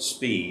warp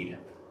speed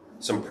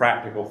some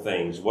practical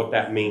things, what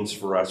that means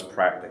for us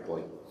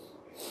practically.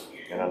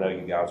 And I know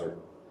you guys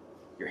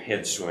your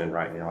head's swimming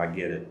right now. I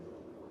get it.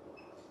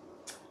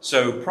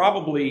 So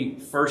probably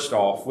first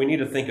off, we need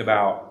to think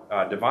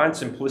about divine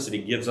simplicity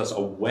gives us a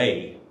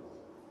way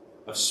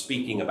of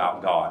speaking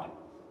about God.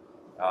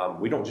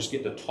 We don't just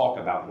get to talk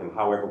about him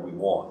however we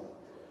want.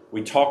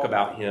 We talk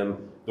about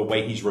him the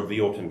way he's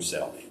revealed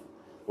himself.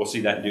 We'll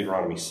see that in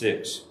Deuteronomy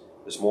 6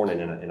 this morning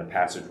in a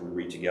passage we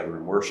read together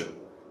in worship.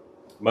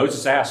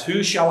 Moses asks,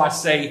 who shall I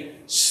say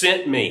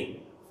sent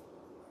me?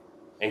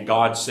 And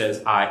God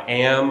says, I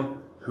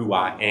am who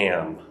I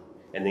am,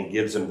 and then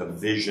gives him the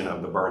vision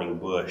of the burning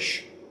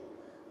bush.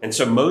 And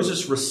so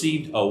Moses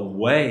received a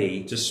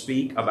way to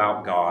speak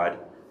about God,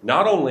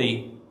 not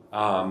only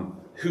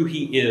who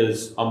he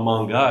is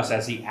among us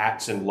as he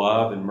acts in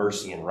love and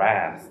mercy and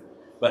wrath,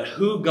 but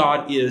who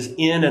God is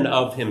in and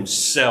of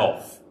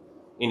himself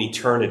in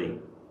eternity.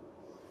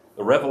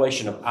 The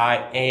revelation of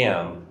I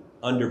am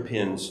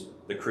underpins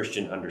the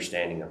Christian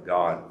understanding of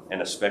God,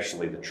 and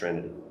especially the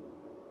Trinity.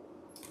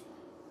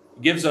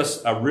 It gives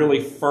us a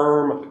really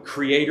firm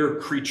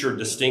creator-creature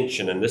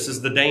distinction, and this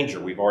is the danger.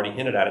 We've already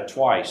hinted at it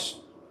twice.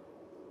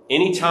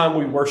 Anytime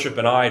we worship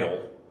an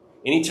idol,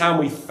 anytime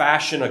we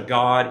fashion a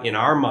God in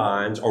our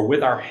minds or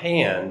with our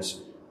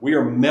hands, we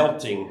are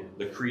melting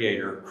the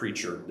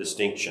creator-creature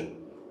distinction.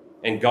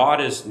 And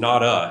God is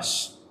not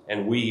us,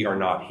 and we are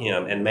not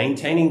him. And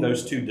maintaining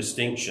those two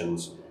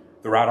distinctions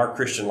throughout our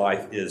Christian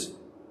life is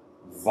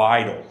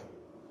vital.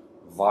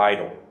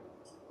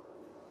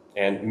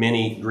 And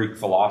many Greek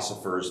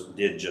philosophers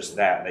did just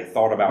that. They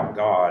thought about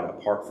God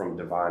apart from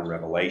divine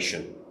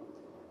revelation.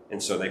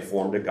 And so they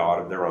formed a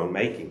God of their own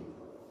making,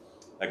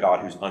 a God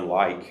who's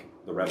unlike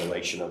the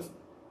revelation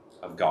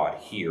of God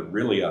here.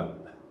 Really,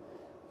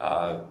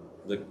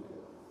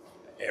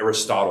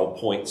 Aristotle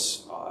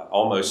points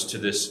almost to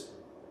this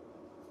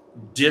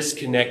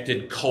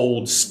disconnected,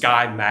 cold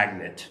sky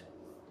magnet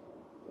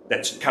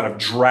that's kind of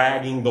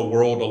dragging the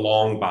world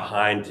along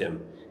behind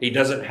him. He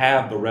doesn't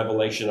have the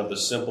revelation of the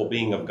simple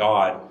being of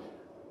God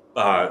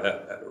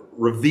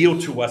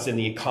revealed to us in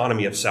the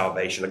economy of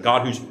salvation, a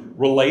God who's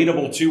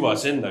relatable to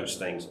us in those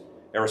things.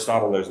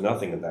 Aristotle knows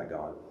nothing of that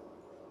God.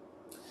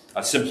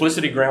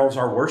 Simplicity grounds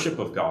our worship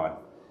of God.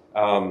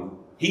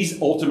 He's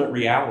ultimate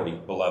reality,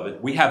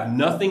 beloved. We have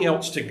nothing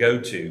else to go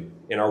to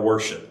in our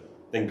worship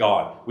than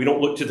God. We don't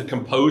look to the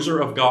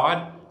composer of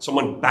God,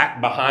 someone back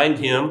behind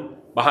him,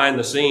 behind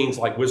the scenes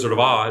like Wizard of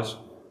Oz.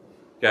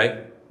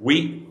 Okay?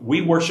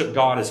 We worship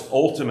God as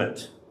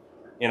ultimate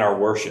in our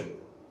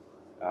worship.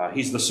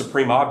 He's the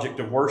supreme object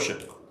of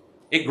worship.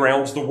 It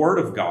grounds the Word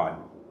of God.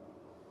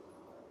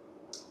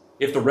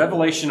 If the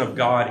revelation of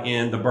God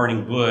in the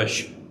burning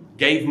bush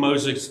gave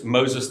Moses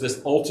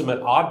this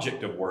ultimate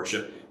object of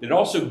worship, it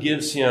also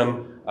gives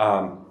him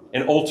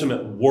an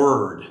ultimate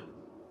word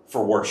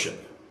for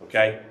worship.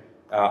 Okay?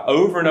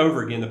 Over and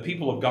over again, the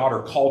people of God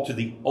are called to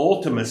the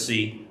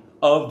ultimacy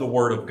of the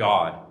Word of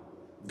God.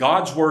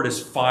 God's Word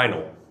is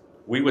final.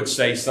 We would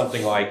say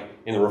something like,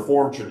 in the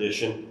Reformed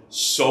tradition,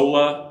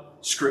 sola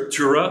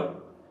scriptura.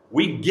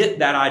 We get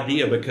that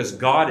idea because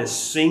God is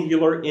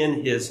singular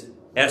in his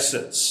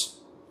essence.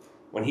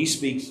 When he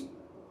speaks,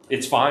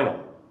 it's final.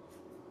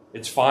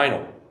 It's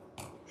final.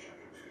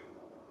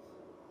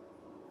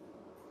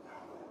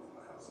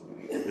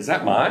 Is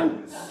that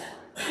mine?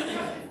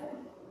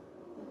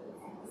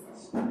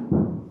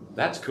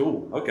 That's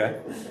cool. Okay.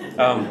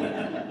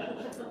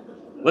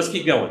 Let's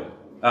keep going.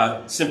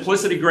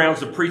 Simplicity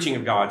grounds the preaching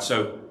of God.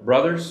 So,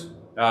 brothers,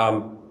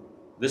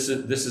 this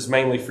is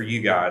mainly for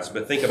you guys,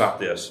 but think about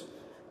this.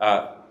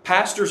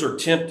 Pastors are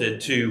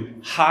tempted to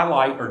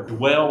highlight or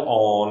dwell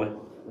on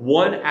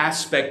one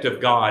aspect of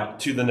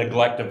God to the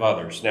neglect of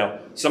others. Now,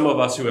 some of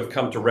us who have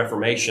come to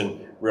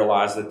Reformation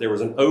realize that there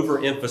was an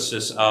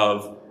overemphasis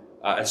of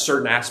a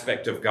certain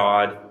aspect of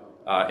God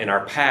in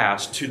our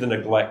past to the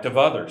neglect of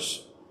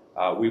others.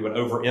 We would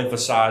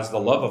overemphasize the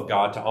love of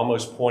God to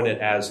almost point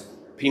it as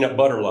peanut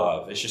butter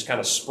love. It's just kind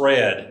of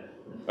spread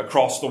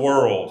across the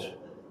world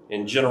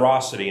in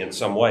generosity in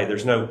some way.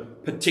 There's no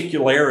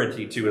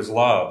particularity to his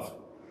love.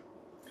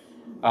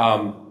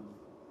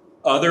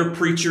 Other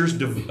preachers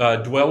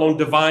dwell on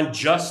divine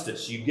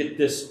justice. You get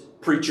this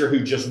preacher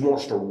who just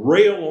wants to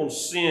rail on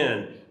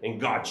sin and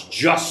God's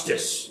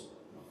justice.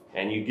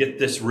 And you get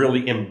this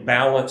really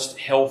imbalanced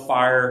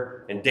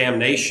hellfire and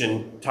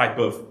damnation type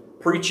of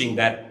preaching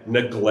that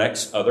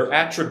neglects other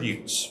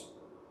attributes.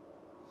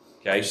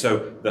 Okay,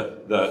 so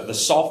the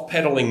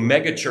soft-pedaling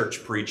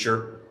megachurch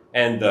preacher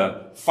and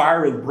the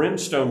fire and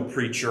brimstone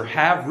preacher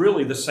have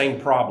really the same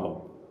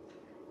problem.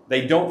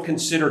 They don't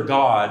consider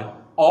God,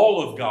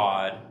 all of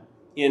God,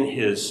 in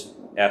his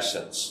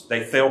essence.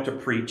 They fail to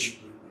preach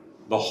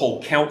the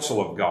whole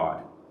counsel of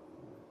God.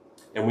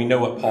 And we know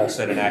what Paul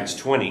said in Acts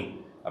 20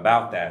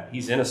 about that.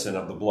 He's innocent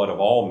of the blood of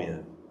all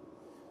men.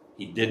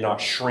 He did not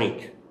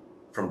shrink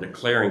from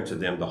declaring to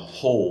them the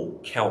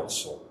whole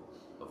counsel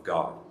of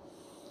God.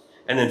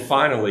 And then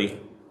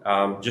finally,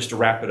 just to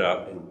wrap it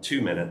up in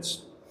 2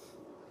 minutes,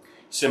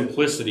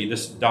 simplicity,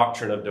 this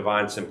doctrine of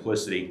divine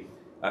simplicity,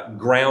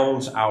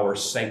 grounds our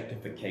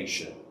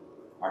sanctification.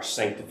 Our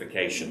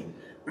sanctification.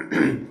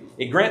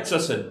 It grants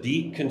us a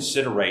deep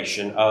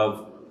consideration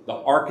of the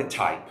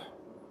archetype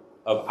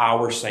of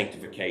our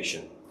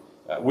sanctification.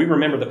 We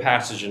remember the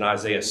passage in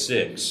Isaiah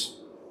 6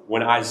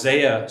 when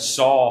Isaiah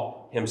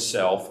saw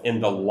himself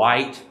in the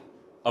light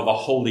of a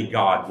holy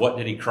God. What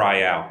did he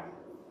cry out?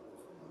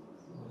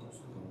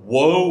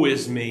 Woe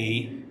is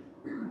me,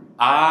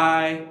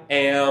 I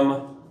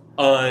am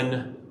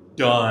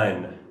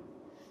undone,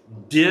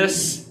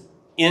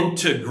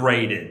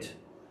 disintegrated.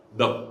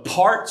 The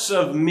parts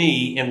of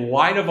me in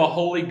light of a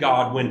holy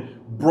God,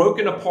 when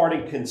broken apart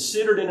and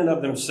considered in and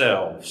of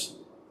themselves,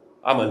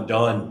 I'm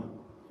undone.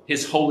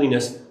 His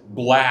holiness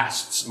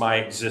blasts my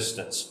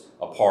existence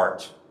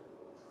apart.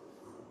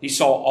 He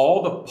saw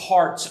all the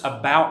parts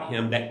about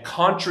him that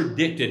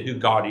contradicted who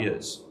God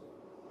is,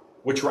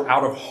 which were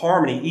out of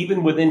harmony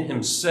even within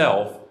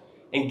himself,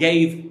 and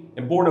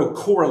bore no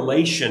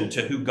correlation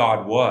to who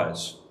God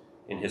was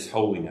in his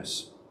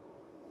holiness.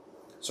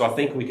 So I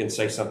think we can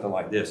say something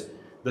like this.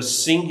 The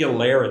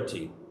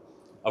singularity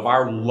of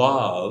our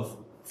love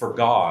for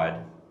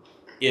God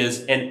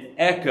is an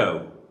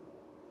echo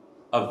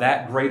of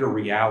that greater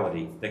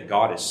reality that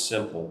God is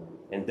simple,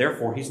 and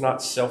therefore he's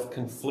not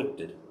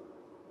self-conflicted.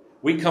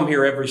 We come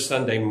here every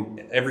Sunday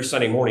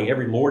morning,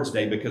 every Lord's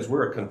Day, because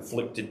we're a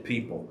conflicted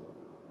people.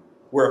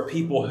 We're a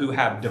people who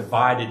have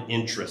divided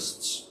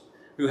interests,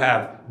 who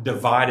have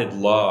divided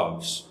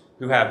loves,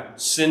 who have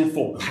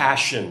sinful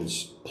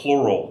passions,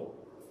 plural.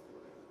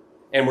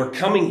 And we're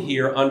coming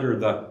here under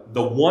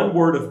the one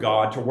word of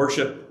God to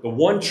worship the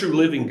one true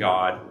living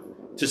God,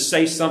 to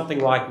say something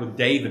like with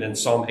David in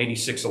Psalm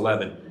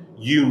 86:11,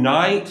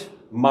 unite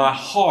my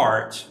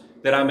heart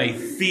that I may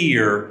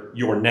fear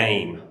your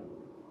name.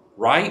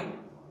 Right?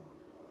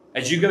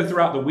 As you go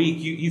throughout the week,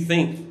 you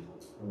think,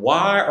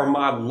 why are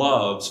my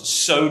loves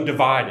so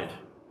divided?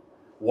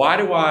 Why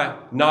do I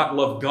not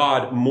love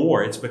God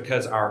more? It's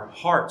because our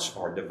hearts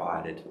are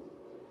divided.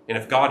 And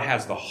if God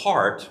has the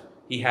heart,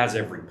 he has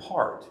every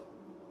part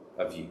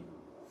of you,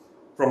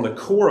 from the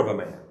core of a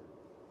man.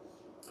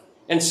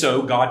 And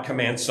so God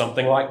commands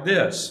something like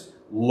this: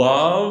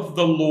 love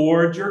the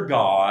Lord your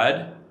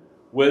God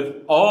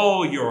with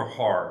all your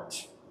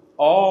heart,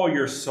 all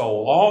your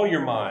soul, all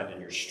your mind,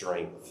 and your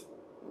strength.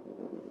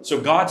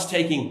 So God's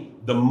taking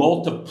the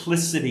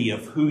multiplicity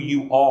of who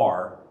you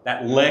are,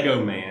 that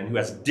Lego man who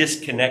has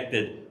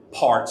disconnected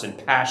parts and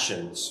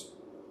passions,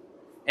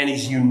 and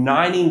he's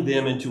uniting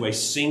them into a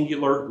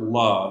singular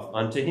love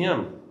unto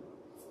him.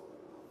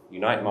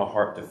 Unite my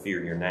heart to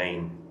fear your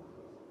name.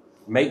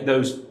 Make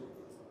those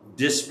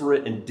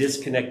disparate and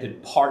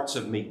disconnected parts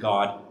of me,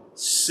 God,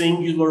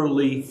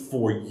 singularly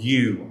for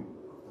you.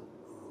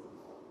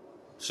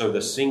 So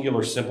the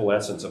singular, simple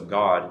essence of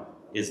God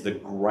is the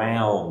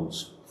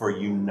grounds for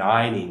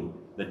uniting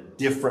the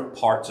different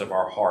parts of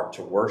our heart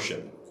to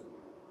worship.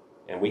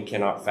 And we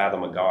cannot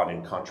fathom a God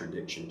in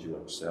contradiction to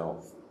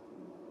himself.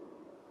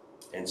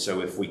 And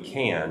so if we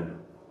can,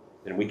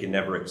 then we can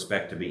never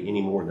expect to be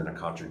any more than a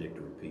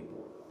contradictory people.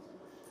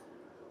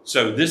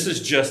 So this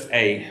is just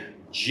a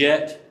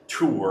jet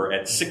tour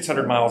at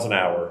 600 miles an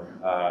hour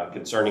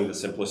concerning the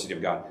simplicity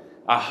of God.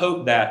 I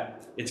hope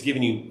that it's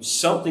given you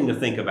something to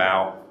think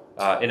about,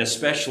 and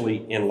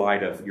especially in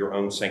light of your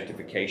own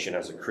sanctification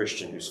as a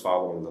Christian who's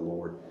following the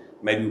Lord.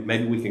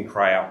 Maybe we can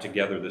cry out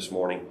together this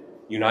morning,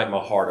 unite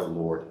my heart, O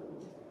Lord,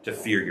 to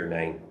fear your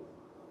name.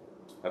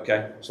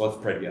 Okay? So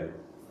let's pray together.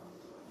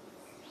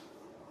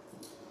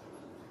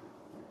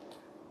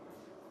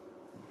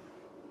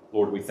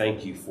 Lord, we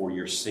thank you for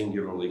your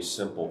singularly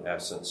simple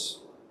essence.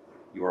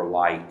 You are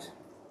light.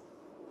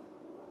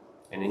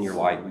 And in your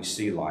light, we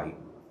see light.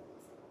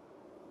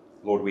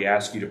 Lord, we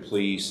ask you to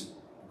please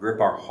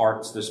grip our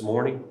hearts this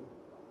morning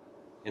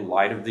in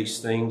light of these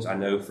things. I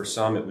know for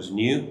some it was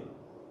new,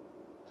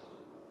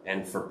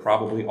 and for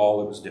probably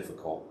all it was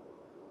difficult.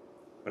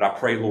 But I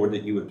pray, Lord,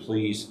 that you would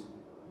please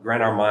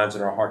grant our minds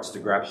and our hearts to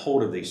grab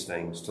hold of these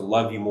things, to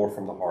love you more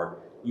from the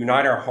heart.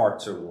 Unite our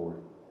hearts, O Lord,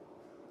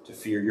 to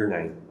fear your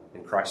name.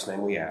 In Christ's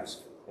name we ask.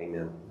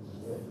 Amen.